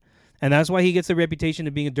slide. And that's why he gets the reputation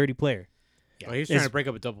of being a dirty player. Oh, he was trying to break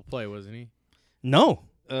up a double play, wasn't he? No.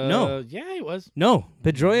 No. Yeah, it was. No.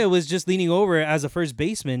 Pedroia was just leaning over as a first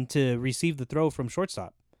baseman to receive the throw from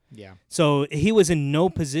shortstop. Yeah. So he was in no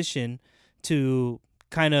position to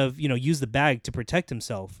kind of, use the bag to protect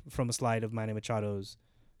himself from a slide of Manny Machado's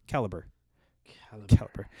caliber.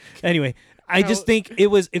 Anyway, I just think it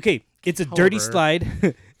was okay. It's a dirty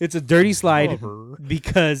slide. It's a dirty slide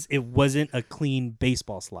because it wasn't a clean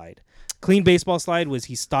baseball slide. Clean baseball slide was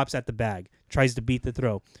he stops at the bag, tries to beat the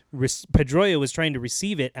throw. Pedroia was trying to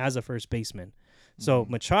receive it as a first baseman. So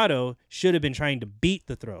Machado should have been trying to beat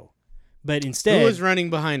the throw. But instead... Who was running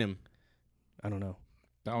behind him? I don't know.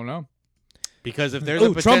 Don't know. Because if there's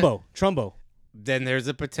Trumbo. Then there's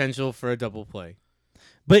a potential for a double play.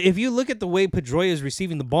 But if you look at the way Pedroia is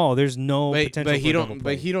receiving the ball, there's no potential but he for a don't. double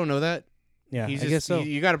play. But he don't know that. Yeah, He's I guess so.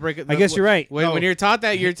 You got to break it. I guess you're right. When you're taught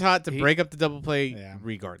that, you're taught to break up the double play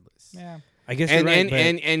regardless. Yeah. I guess you're right.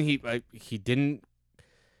 And he didn't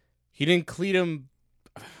cleat him.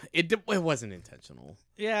 It wasn't intentional.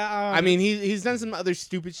 Yeah. I mean, he's done some other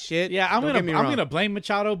stupid shit. Yeah, I'm Don't get me wrong. gonna blame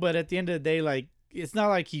Machado, but at the end of the day, like it's not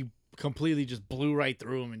like he completely just blew right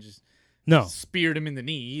through him and just speared him in the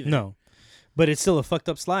knee either. No. But it's still a fucked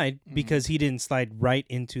up slide because he didn't slide right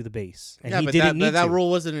into the base. And he but didn't need that to. rule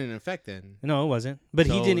wasn't in effect then. No, it wasn't. But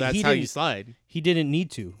So he didn't. That's he how didn't, you slide. He didn't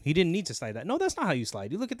need to. He didn't need to slide that. No, that's not how you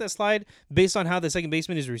slide. You look at that slide based on how the second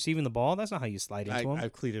baseman is receiving the ball. That's not how you slide into him.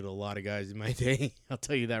 I've cleated a lot of guys in my day. I'll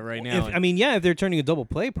tell you that right now. If they're turning a double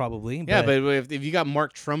play, probably. Yeah, but if you got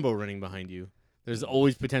Mark Trumbo running behind you, there's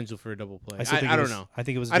always potential for a double play. I don't know. I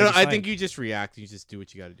think it was. I think you just react. You just do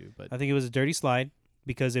what you got to do. But I think it was a dirty slide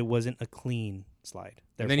because it wasn't a clean slide.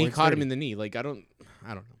 And then he caught him in the knee. Like I don't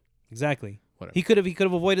know. Exactly. Whatever. He could have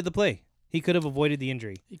avoided the play. He could have avoided the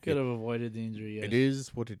injury. He could have avoided the injury. Yes. It is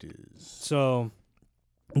what it is. So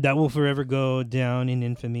that will forever go down in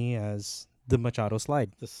infamy as the Machado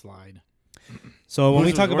slide. The slide. So when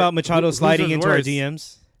we talk about Machado whose sliding was into our worse?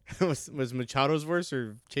 DMs, was Machado's worse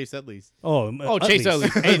or Chase Utley's? Chase Utley.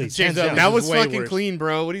 Utley's. Chase Hands down. Utley. That was way fucking worse. clean,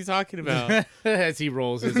 bro. What are you talking about? As he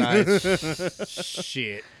rolls his eyes.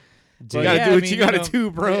 Shit. You gotta do what you gotta do,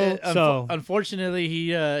 bro. So- unfortunately,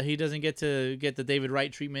 he doesn't get to get the David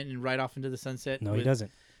Wright treatment and right off into the sunset. No, he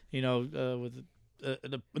doesn't. You know, with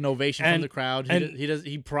an ovation from And- the crowd. and-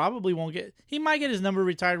 He probably won't get. He might get his number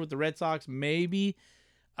retired with the Red Sox, maybe.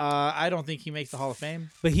 I don't think he makes the Hall of Fame.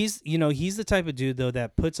 But he's the type of dude though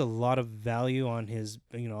that puts a lot of value on his,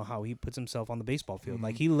 how he puts himself on the baseball field.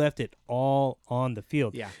 Like he left it all on the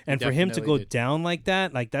field. Yeah, and he for him to definitely go did. down like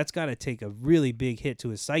that, like that's got to take a really big hit to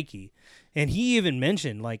his psyche. And he even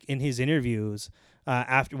mentioned, like in his interviews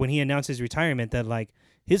after when he announced his retirement, that like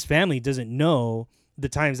his family doesn't know the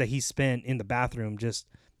times that he spent in the bathroom just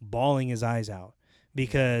bawling his eyes out.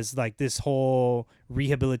 Because like this whole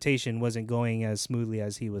rehabilitation wasn't going as smoothly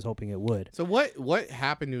as he was hoping it would. So what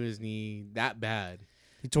happened to his knee that bad?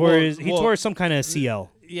 He tore some kind of CL.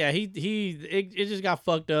 Yeah, it just got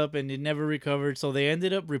fucked up and it never recovered. So they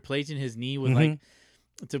ended up replacing his knee with like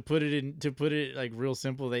to put it like real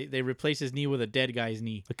simple. They replaced his knee with a dead guy's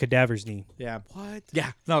knee. A cadaver's knee. Yeah. What?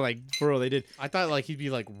 Yeah. No, like for real, they did. I thought like he'd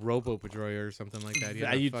be like Robo Pedroia or something like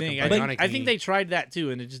that. You'd think. I think they tried that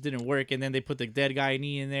too, and it just didn't work. And then they put the dead guy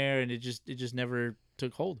knee in there, and it just never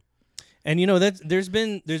took hold. And there's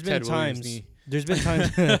been Ted Williams' times knee. there's been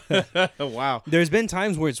times Wow. there's been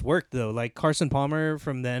times where it's worked though. Like Carson Palmer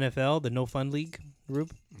from the NFL, the No Fun League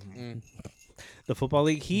group, the football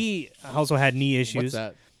league. He also had knee issues. What's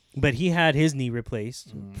that? but he had his knee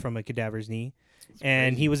replaced from a cadaver's knee,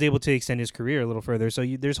 and he was able to extend his career a little further. So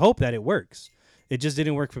there's hope that it works. It just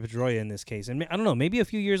didn't work for Pedroia in this case. And I don't know, maybe a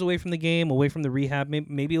few years away from the game, away from the rehab,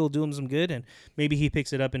 maybe it'll do him some good, and maybe he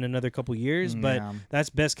picks it up in another couple years. But that's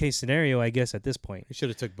best case scenario, I guess, at this point. He should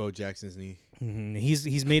have took Bo Jackson's knee.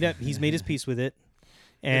 He's made his peace with it,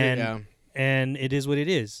 and it is what it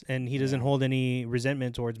is. And he doesn't hold any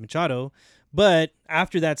resentment towards Machado. But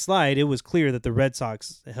after that slide, it was clear that the Red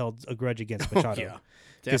Sox held a grudge against Machado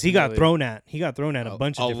because he got thrown at. He got thrown at a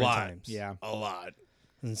bunch of different times. Yeah, a lot.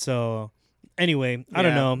 And so. Anyway, I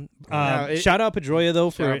don't know. Shout out Pedroia,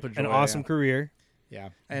 though, for an awesome career. Yeah.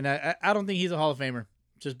 And I don't think he's a Hall of Famer,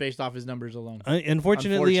 just based off his numbers alone.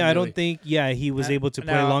 Unfortunately, I don't think, he was able to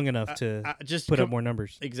play long enough to just put up more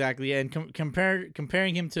numbers. Exactly. And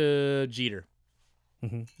comparing him to Jeter.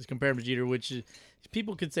 Just compare him to Jeter, which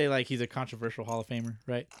people could say, like, he's a controversial Hall of Famer,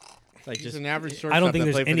 right? Like he's just an average shortstop. I don't think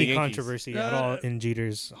that there's played for the any Yankees. controversy at all in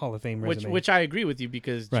Jeter's Hall of Fame resume. Which I agree with you,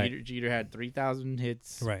 because Jeter had 3,000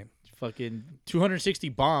 hits. Right. Fucking 260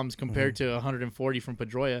 bombs compared to 140 from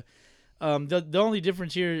Pedroia. The only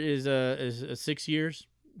difference here is a 6 year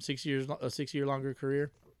longer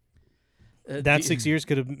career. That 6 years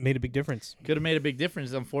could have made a big difference. Could have made a big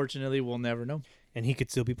difference. Unfortunately, we'll never know. And he could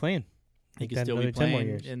still be playing. He could still be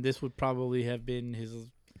playing, and this would probably have been his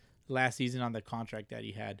last season on the contract that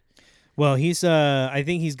he had. Well, he's I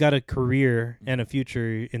think he's got a career and a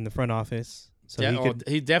future in the front office. So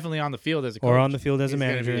he's definitely on the field as a coach. Or on the field as a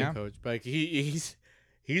manager. Gonna be a coach. But he's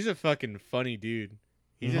a fucking funny dude.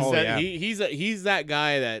 He's just he's that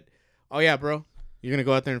guy that, oh yeah, bro, you're gonna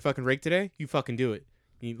go out there and fucking rake today? You fucking do it.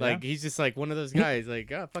 He's just like one of those guys.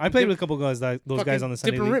 Like, I played with a couple guys those guys on the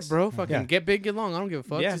Sunday dip and rip, leagues. bro. Fucking get big, get long. I don't give a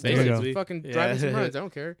fuck. Yeah, just basically. fucking driving some runs. I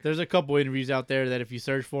don't care. There's a couple interviews out there that if you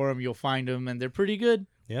search for them, you'll find them, and they're pretty good.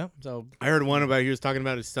 Yeah. So I heard one about he was talking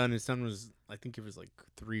about his son. His son was, I think he was like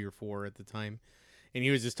 3 or 4 at the time. And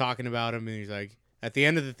he was just talking about him, and he's like, at the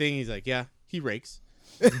end of the thing, he's like, yeah, he rakes.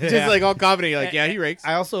 Just like all confident, like, yeah, he rakes.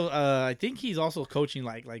 I also, I think he's also coaching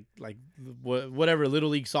like whatever Little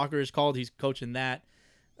League Soccer is called. He's coaching that.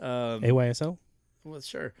 AYSO? Well,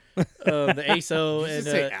 sure. The ASO. Did you and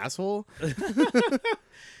say asshole?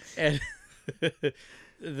 And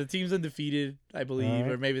the team's undefeated, I believe,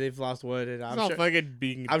 or maybe they've lost one. And I'm sure, fucking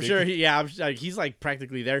being. I'm sure he's like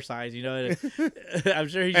practically their size, you know. I'm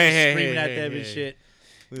sure he's just screaming at them and shit.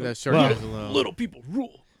 Leave that short guys alone. Little people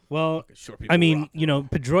rule. Well, I mean,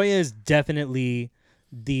 Pedroia is definitely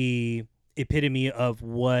the epitome of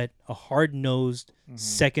what a hard-nosed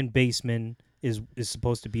second baseman is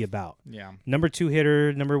supposed to be about. Yeah. Number 2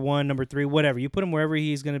 hitter, number 1, number 3, whatever. You put him wherever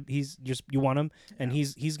you want him, and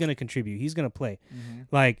he's gonna contribute. He's gonna play.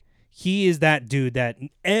 Like, he is that dude that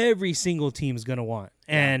every single team is gonna want.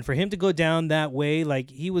 And for him to go down that way, like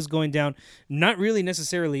he was going down, not really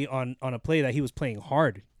necessarily on a play that he was playing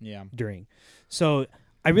hard during. So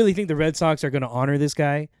I really think the Red Sox are gonna honor this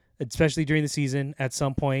guy, especially during the season at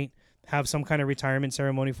some point, have some kind of retirement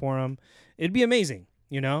ceremony for him. It'd be amazing.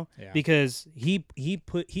 Because he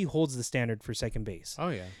holds the standard for second base. Oh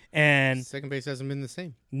yeah, and second base hasn't been the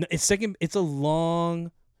same. It's a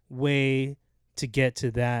long way to get to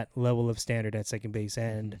that level of standard at second base,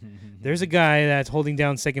 and there's a guy that's holding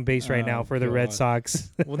down second base right now for the Red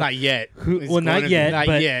Sox. Well, not yet. Not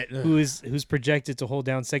yet. Who's projected to hold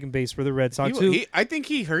down second base for the Red Sox? I think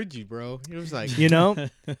he heard you, bro. He was like, he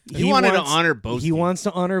wanted to honor Boski. He wants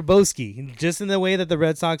to honor Boski, just in the way that the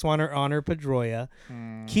Red Sox want to honor Pedroia.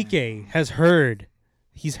 Kike has heard.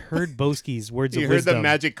 He's heard Boski's words of wisdom. He heard the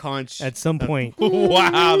magic conch at some point.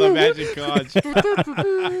 Wow, the magic conch.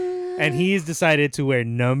 And he's decided to wear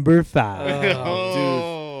number 5. Oh,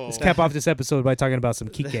 dude. Let's cap off this episode by talking about some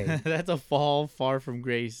Kike. That's a fall far from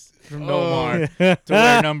grace from Nomar to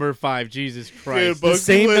wear number 5. Jesus Christ. Dude, the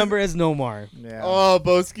same number as Nomar. Yeah. Oh,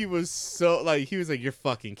 Boski was so, like, he was like, you're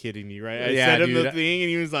fucking kidding me, right? I sent him the thing, and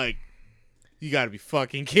he was like, you got to be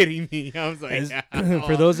fucking kidding me. I was like,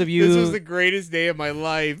 for those of you, this was the greatest day of my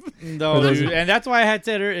life. No, dude. And that's why I had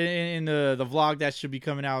said in the vlog that should be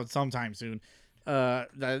coming out sometime soon.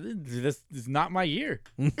 This is not my year.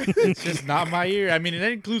 It's just not my year. I mean,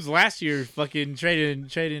 that includes last year fucking trading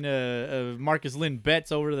Marcus Lynn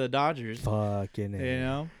Betts over to the Dodgers. Fucking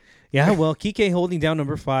Yeah, well, Kike holding down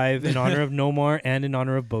number 5 in honor of Nomar and in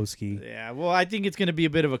honor of Boski. Yeah, well, I think it's going to be a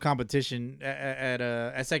bit of a competition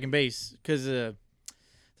at second base because there's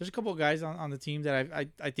a couple of guys on the team that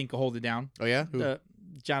I think will hold it down. Oh yeah,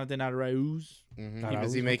 Jonathan Arauz.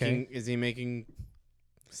 Is he making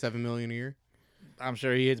 $7 million a year? I'm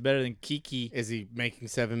sure he hits better than Kiki. Is he making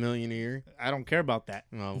 $7 million a year? I don't care about that.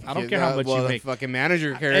 Well, I don't care how much you the make. fucking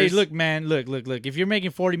manager cares. Hey, look, man, look. If you're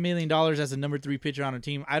making $40 million as a number 3 pitcher on a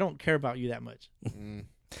team, I don't care about you that much.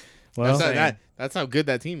 Well, That's how good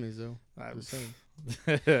that team is, though. I'm saying.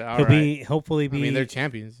 he'll be hopefully be. I mean, they're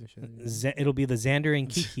champions. And shit. It'll be the Xander and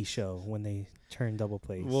Kiki show when they turn double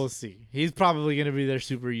plays. We'll see. He's probably going to be their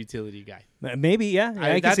super utility guy. Maybe, yeah.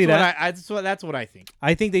 I can see that. That's what I think.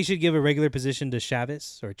 I think they should give a regular position to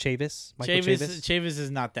Chavis or Chavis. Michael Chavis. Chavis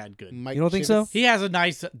is not that good. You don't think so? He has a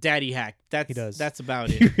nice daddy hack. He does. That's about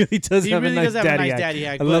it. He really does He have really a nice does have a daddy nice hack. daddy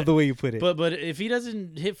hack. I love the way you put it. But if he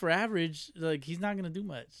doesn't hit for average, like he's not going to do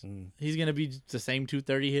much. He's going to be the same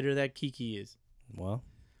 230 hitter that Kiki is. Well,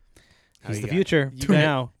 How he's you the got- future. You True guys-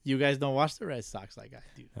 now. You guys don't watch the Red Sox like I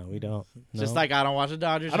do. No, we don't. Just No. like I don't watch the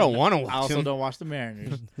Dodgers. I don't and want to watch I also them. don't watch the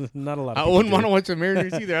Mariners. Not a lot. I Of wouldn't people want to do. watch the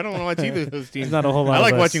Mariners either. I don't want to watch either of those teams. There's not a whole lot. I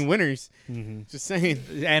like of us. watching winners. Mhm. Just saying.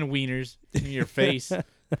 And wieners in your face.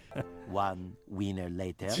 One winner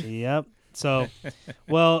later. Yep. So,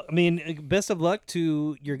 well, I mean, best of luck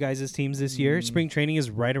to your guys' teams this year. Spring training is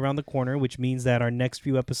right around the corner, which means that our next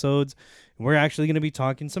few episodes, we're actually going to be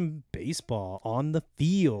talking some baseball on the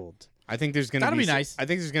field. I think there's gonna That'll be some- nice. I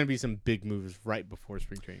think there's gonna be some big moves right before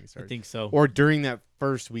spring training I starts, think so. or during that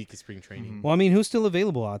first week of spring training. Well, I mean, who's still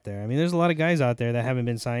available out there? I mean, there's a lot of guys out there that haven't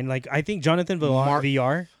been signed. Like, I think Jonathan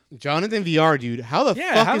VR. Jonathan VR, dude, how the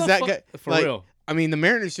Yeah, how fuck is the that fuck- guy? for like, real. I mean, the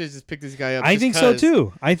Mariners should just pick this guy up. I just think so 'cause.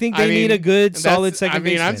 too. I think they need a good, solid second I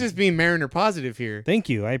mean, baseman. I'm just being Mariner positive here. Thank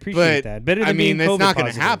you. I appreciate But that. Better than I mean, being it's COVID not going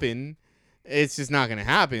to positive. happen. It's just not going to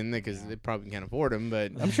happen because they probably can't afford him.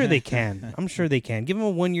 But I'm sure they can. I'm sure they can. Give him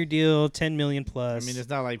a 1-year deal, $10 million plus. I mean, it's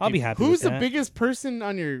not like I'll be people- happy. who's with the that. biggest person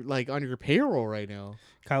on your payroll right now?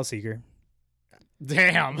 Kyle Seager.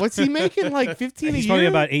 Damn. What's he making? Like 15 a year? He's probably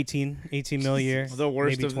about 18 mil a year. the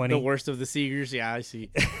worst maybe of 20. the worst of the Seegers? Yeah, I see.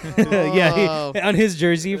 Yeah, on his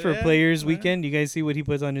jersey for Yeah, Players Weekend. You guys see what he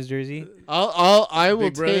puts on his jersey? I will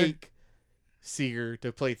Big brother. take Seager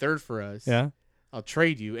to play third for us. Yeah. I'll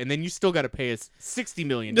trade you, and then you still got to pay us $60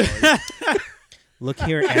 million. Look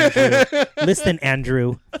here, Andrew. Listen,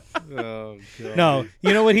 Andrew. Oh god. No,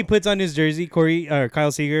 you know what he puts on his jersey?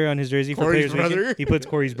 Kyle Seager on his jersey for Corey's Players Weekend? brother? He puts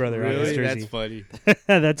Corey's brother on his Really? jersey. That's funny.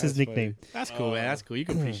 That's his nickname. That's cool, man. That's cool. You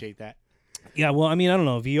can appreciate that. Yeah, well, I mean, I don't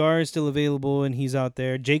know. VR is still available, and he's out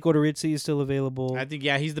there. Jake Odorizzi is still available. I think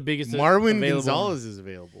he's the biggest. Marwin available. Gonzalez is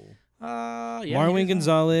available. Yeah, he Marwin is.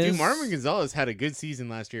 Gonzalez. Dude, Marwin Gonzalez had a good season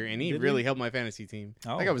last year, and he Did really he? helped my fantasy team.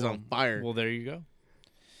 Oh, that guy was well, on fire. Well, there you go.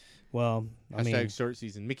 Well, I mean, Hashtag short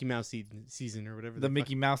season, Mickey Mouse season, or whatever. The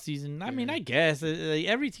Mickey Mouse season. I mean, I guess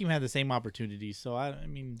every team had the same opportunities. So I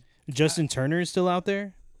mean, Justin Turner is still out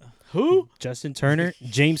there. who? Justin Turner,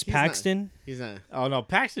 James He's not- Paxton, He's not. Oh no,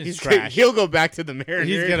 Paxton's He's trash. He'll go back to the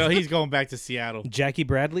Mariners. He's going back to Seattle. Jackie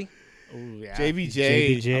Bradley, Oh yeah.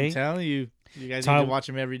 JBJ. I'm JBJ, telling you, you guys Ty- need to watch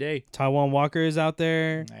him every day. Taiwan Walker is out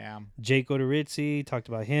there. Yeah. Jake Odorizzi, talked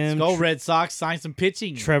about him. Let's go Red Sox. Sign some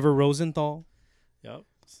pitching. Trevor Rosenthal, Yep.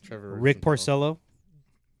 Trevor Rick Rosenthal. Porcello,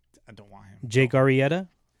 I don't want him. Jake Arrieta,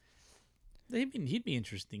 He'd be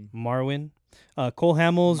interesting. Marwin, Cole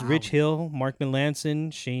Hamels, Rich Hill, Mark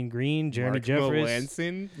Melanson, Shane Green, Jeremy Mark Jeffress,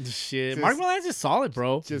 Melanson. Shit, Just- Mark Melanson is solid,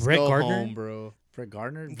 bro. Just Brett go Gardner? home, bro. Brett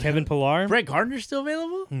Gardner. Kevin Pillar, Brett Gardner's still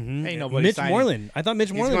available? Mhm. Ain't nobody Mitch signing. Moreland. I thought Mitch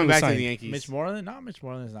He's Moreland going was back to signed. the Yankees. Mitch Moreland? No, Mitch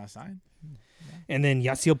Moreland's not signed. And then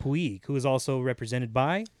Yasiel Puig, who is also represented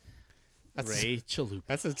by Ray Chalupa.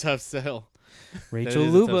 That's a tough sell. Rachel That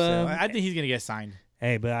is a tough sell. Luba. I think he's gonna get signed.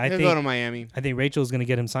 Hey, but I He'll go to think Miami. Rachel's gonna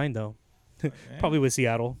get him signed though. Probably with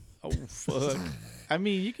Seattle. Oh fuck! I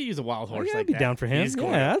mean, you could use a wild horse Yeah, like I'd be that. down for him. He's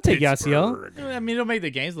going Yeah, to I'll take Yasiel. I mean, it'll make the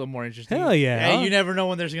games a little more interesting. Hell yeah. Hey, you never know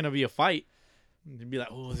when there's gonna be a fight. You'd be like,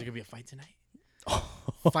 oh, is there gonna be a fight tonight?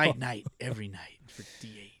 Fight night every night for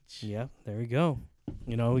DH. Yeah, there we go.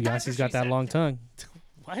 You know, Yassi's got that long tongue.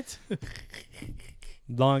 What?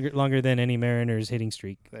 Longer than any Mariners hitting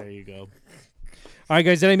streak. There you go. All right,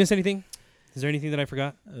 guys, did I miss anything? Is there anything that I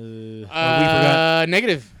forgot? Uh,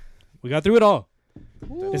 Negative. We got through it all.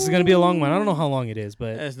 This is going to be a long one. I don't know how long it is,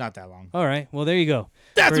 but it's not that long. all right. Well, there you go.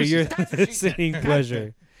 That's For what she your said. listening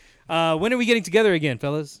pleasure. When are we getting together again,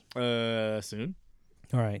 fellas? Soon.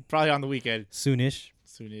 All right. Probably on the weekend. Soonish.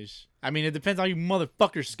 Soonish. I mean, it depends on you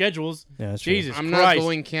motherfuckers' schedules. Yeah, that's true. Jesus I'm Christ. not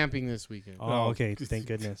going camping this weekend. Oh, okay. Thank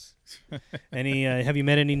goodness. Any? Have you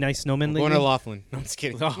met any nice snowmen I'm lately? going to Laughlin. No, I'm just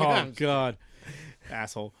kidding. Oh God,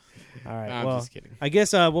 asshole. All right. I'm well, just kidding. I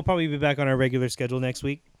guess we'll probably be back on our regular schedule next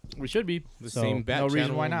week. We should be. The So, same bat no reason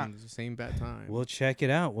channel why not. and the same bat time. We'll check it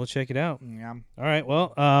out. Yeah. All right.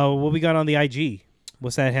 Well, what we got on the IG?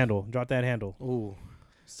 What's that handle? Drop that handle. Ooh.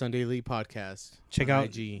 Sunday League Podcast. Check on out.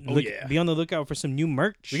 IG. yeah. Be on the lookout for some new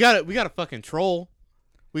merch. We got a fucking troll.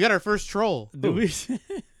 We got our first troll. Do we?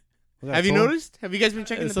 We got Have you Troll. noticed? Have you guys been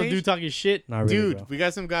checking the Some page? dude talking shit. Not really, Dude, bro. we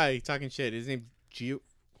got some guy talking shit. His name Geo.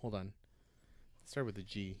 Hold on. Start with a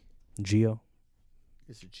G. Geo.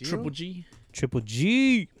 Is it Geo? Triple G. Triple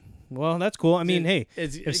G. Well, that's cool. I mean, hey,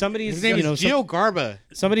 if somebody's His name you know is Geo Garba.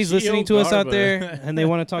 somebody's Geo listening to us out Garba. there and they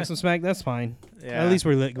want to talk some smack, that's fine. Yeah. At least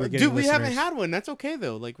we're getting Dude, we haven't listeners. had one. That's okay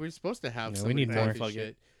though. Like we're supposed to have. Yeah, we somebody need more. talking Fuck shit.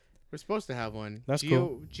 it. We're supposed to have one. That's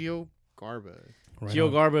Geo Garba. Right Geo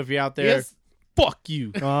on. Garba, if you're out there, Yes. fuck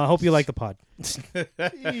you. I hope you like the pod.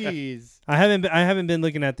 Jeez. I haven't been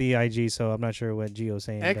looking at the IG, so I'm not sure what Geo's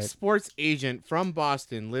saying. Ex sports agent from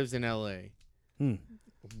Boston lives in L.A.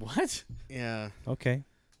 What? Yeah, but, okay,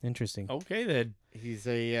 interesting. Okay then. he's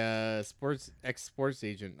a ex sports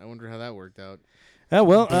agent. I wonder how that worked out.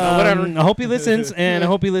 Well, whatever. I hope he listens, and I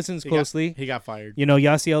hope he listens closely. He got fired. You know,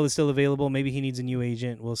 Yasiel is still available. Maybe he needs a new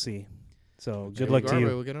agent. We'll see. So good luck to you.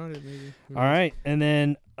 We'll get on it maybe. All right, and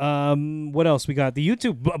then what else we got? The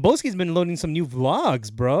YouTube. Boski's been loading some new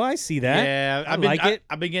vlogs, bro. I see that. Yeah, I like it.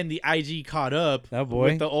 I've been getting the IG caught up. Oh, boy.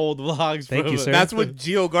 With the old vlogs. Thank from- you, sir. That's what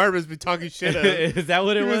Geo Garba's been talking shit about. Is that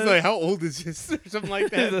what He it was was? like, "How old is this?" or something like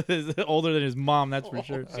that. He's older than his mom, that's for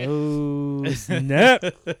sure. Oh snap!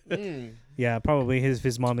 Mm. Yeah, probably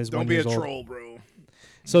his mom is Don't 1 be year a old. troll, bro.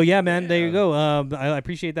 So yeah, man, there you go. I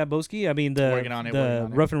appreciate that, Boski. I mean, Working on it, working the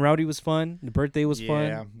on it. Rough and Rowdy was fun. The birthday was Yeah,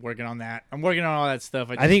 fun. I'm working on that. I'm working on all that stuff.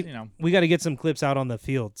 I think you know, we got to get some clips out on the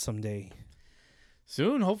field someday.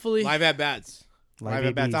 soon, hopefully. Live at bats. Live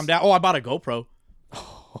at bats. ABs. I'm down. Oh, I bought a GoPro.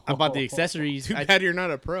 I bought the accessories. Too bad you're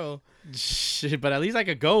not a pro. Shit, but at least I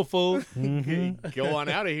could go, fool. Mhm. Go on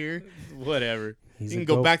out of here. Whatever. He's You a can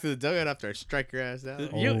go goat. back to the dugout after I strike your ass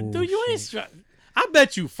out. You, Oh, dude, you ain't. shit. I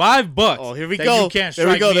bet you $5. Oh, here we that go. You can't there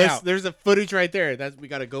we strike go. me out. There's a footage right there. We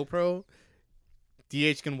got a GoPro.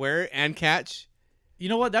 DH can wear it and catch. You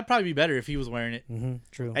know what? That'd probably be better if he was wearing it. Mhm,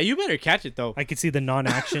 true. Hey, you better catch it though. I could see the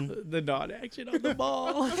non-action. The non-action on the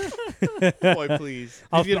ball. Boy, please.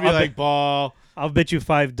 I'll, He's gonna be I'll like bet, ball, I'll bet you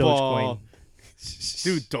 5 ball. Dogecoin.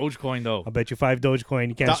 Dude, Dogecoin though. I'll bet you 5 Dogecoin.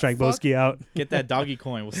 You can't The strike fuck? Boski out. Get that doggy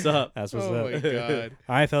coin. What's up? That's what's Oh up. my god.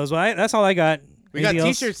 All right, fellas. Well, that's all I got. We got Anything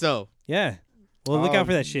else? T-shirts though. Yeah. Well, look out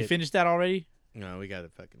for that You shit. finished that already? No, we got a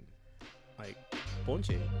fucking like ponche.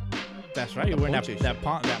 That's right. You're The wearing ponche that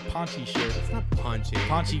Ponchi shirt. It's not ponche.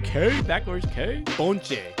 Ponchi K, backwards K.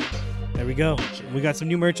 Ponche. There we go. We got some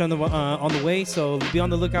new merch on the way, so be on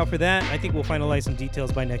the lookout for that. I think we'll finalize some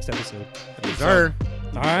details by next episode. Sir.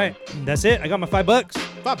 All right, that's it. I got my $5. $5.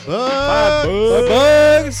 $5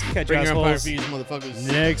 bucks. Catch Bring you your empire assholes fees, motherfuckers.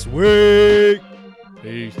 next week.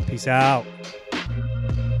 Peace. Peace out.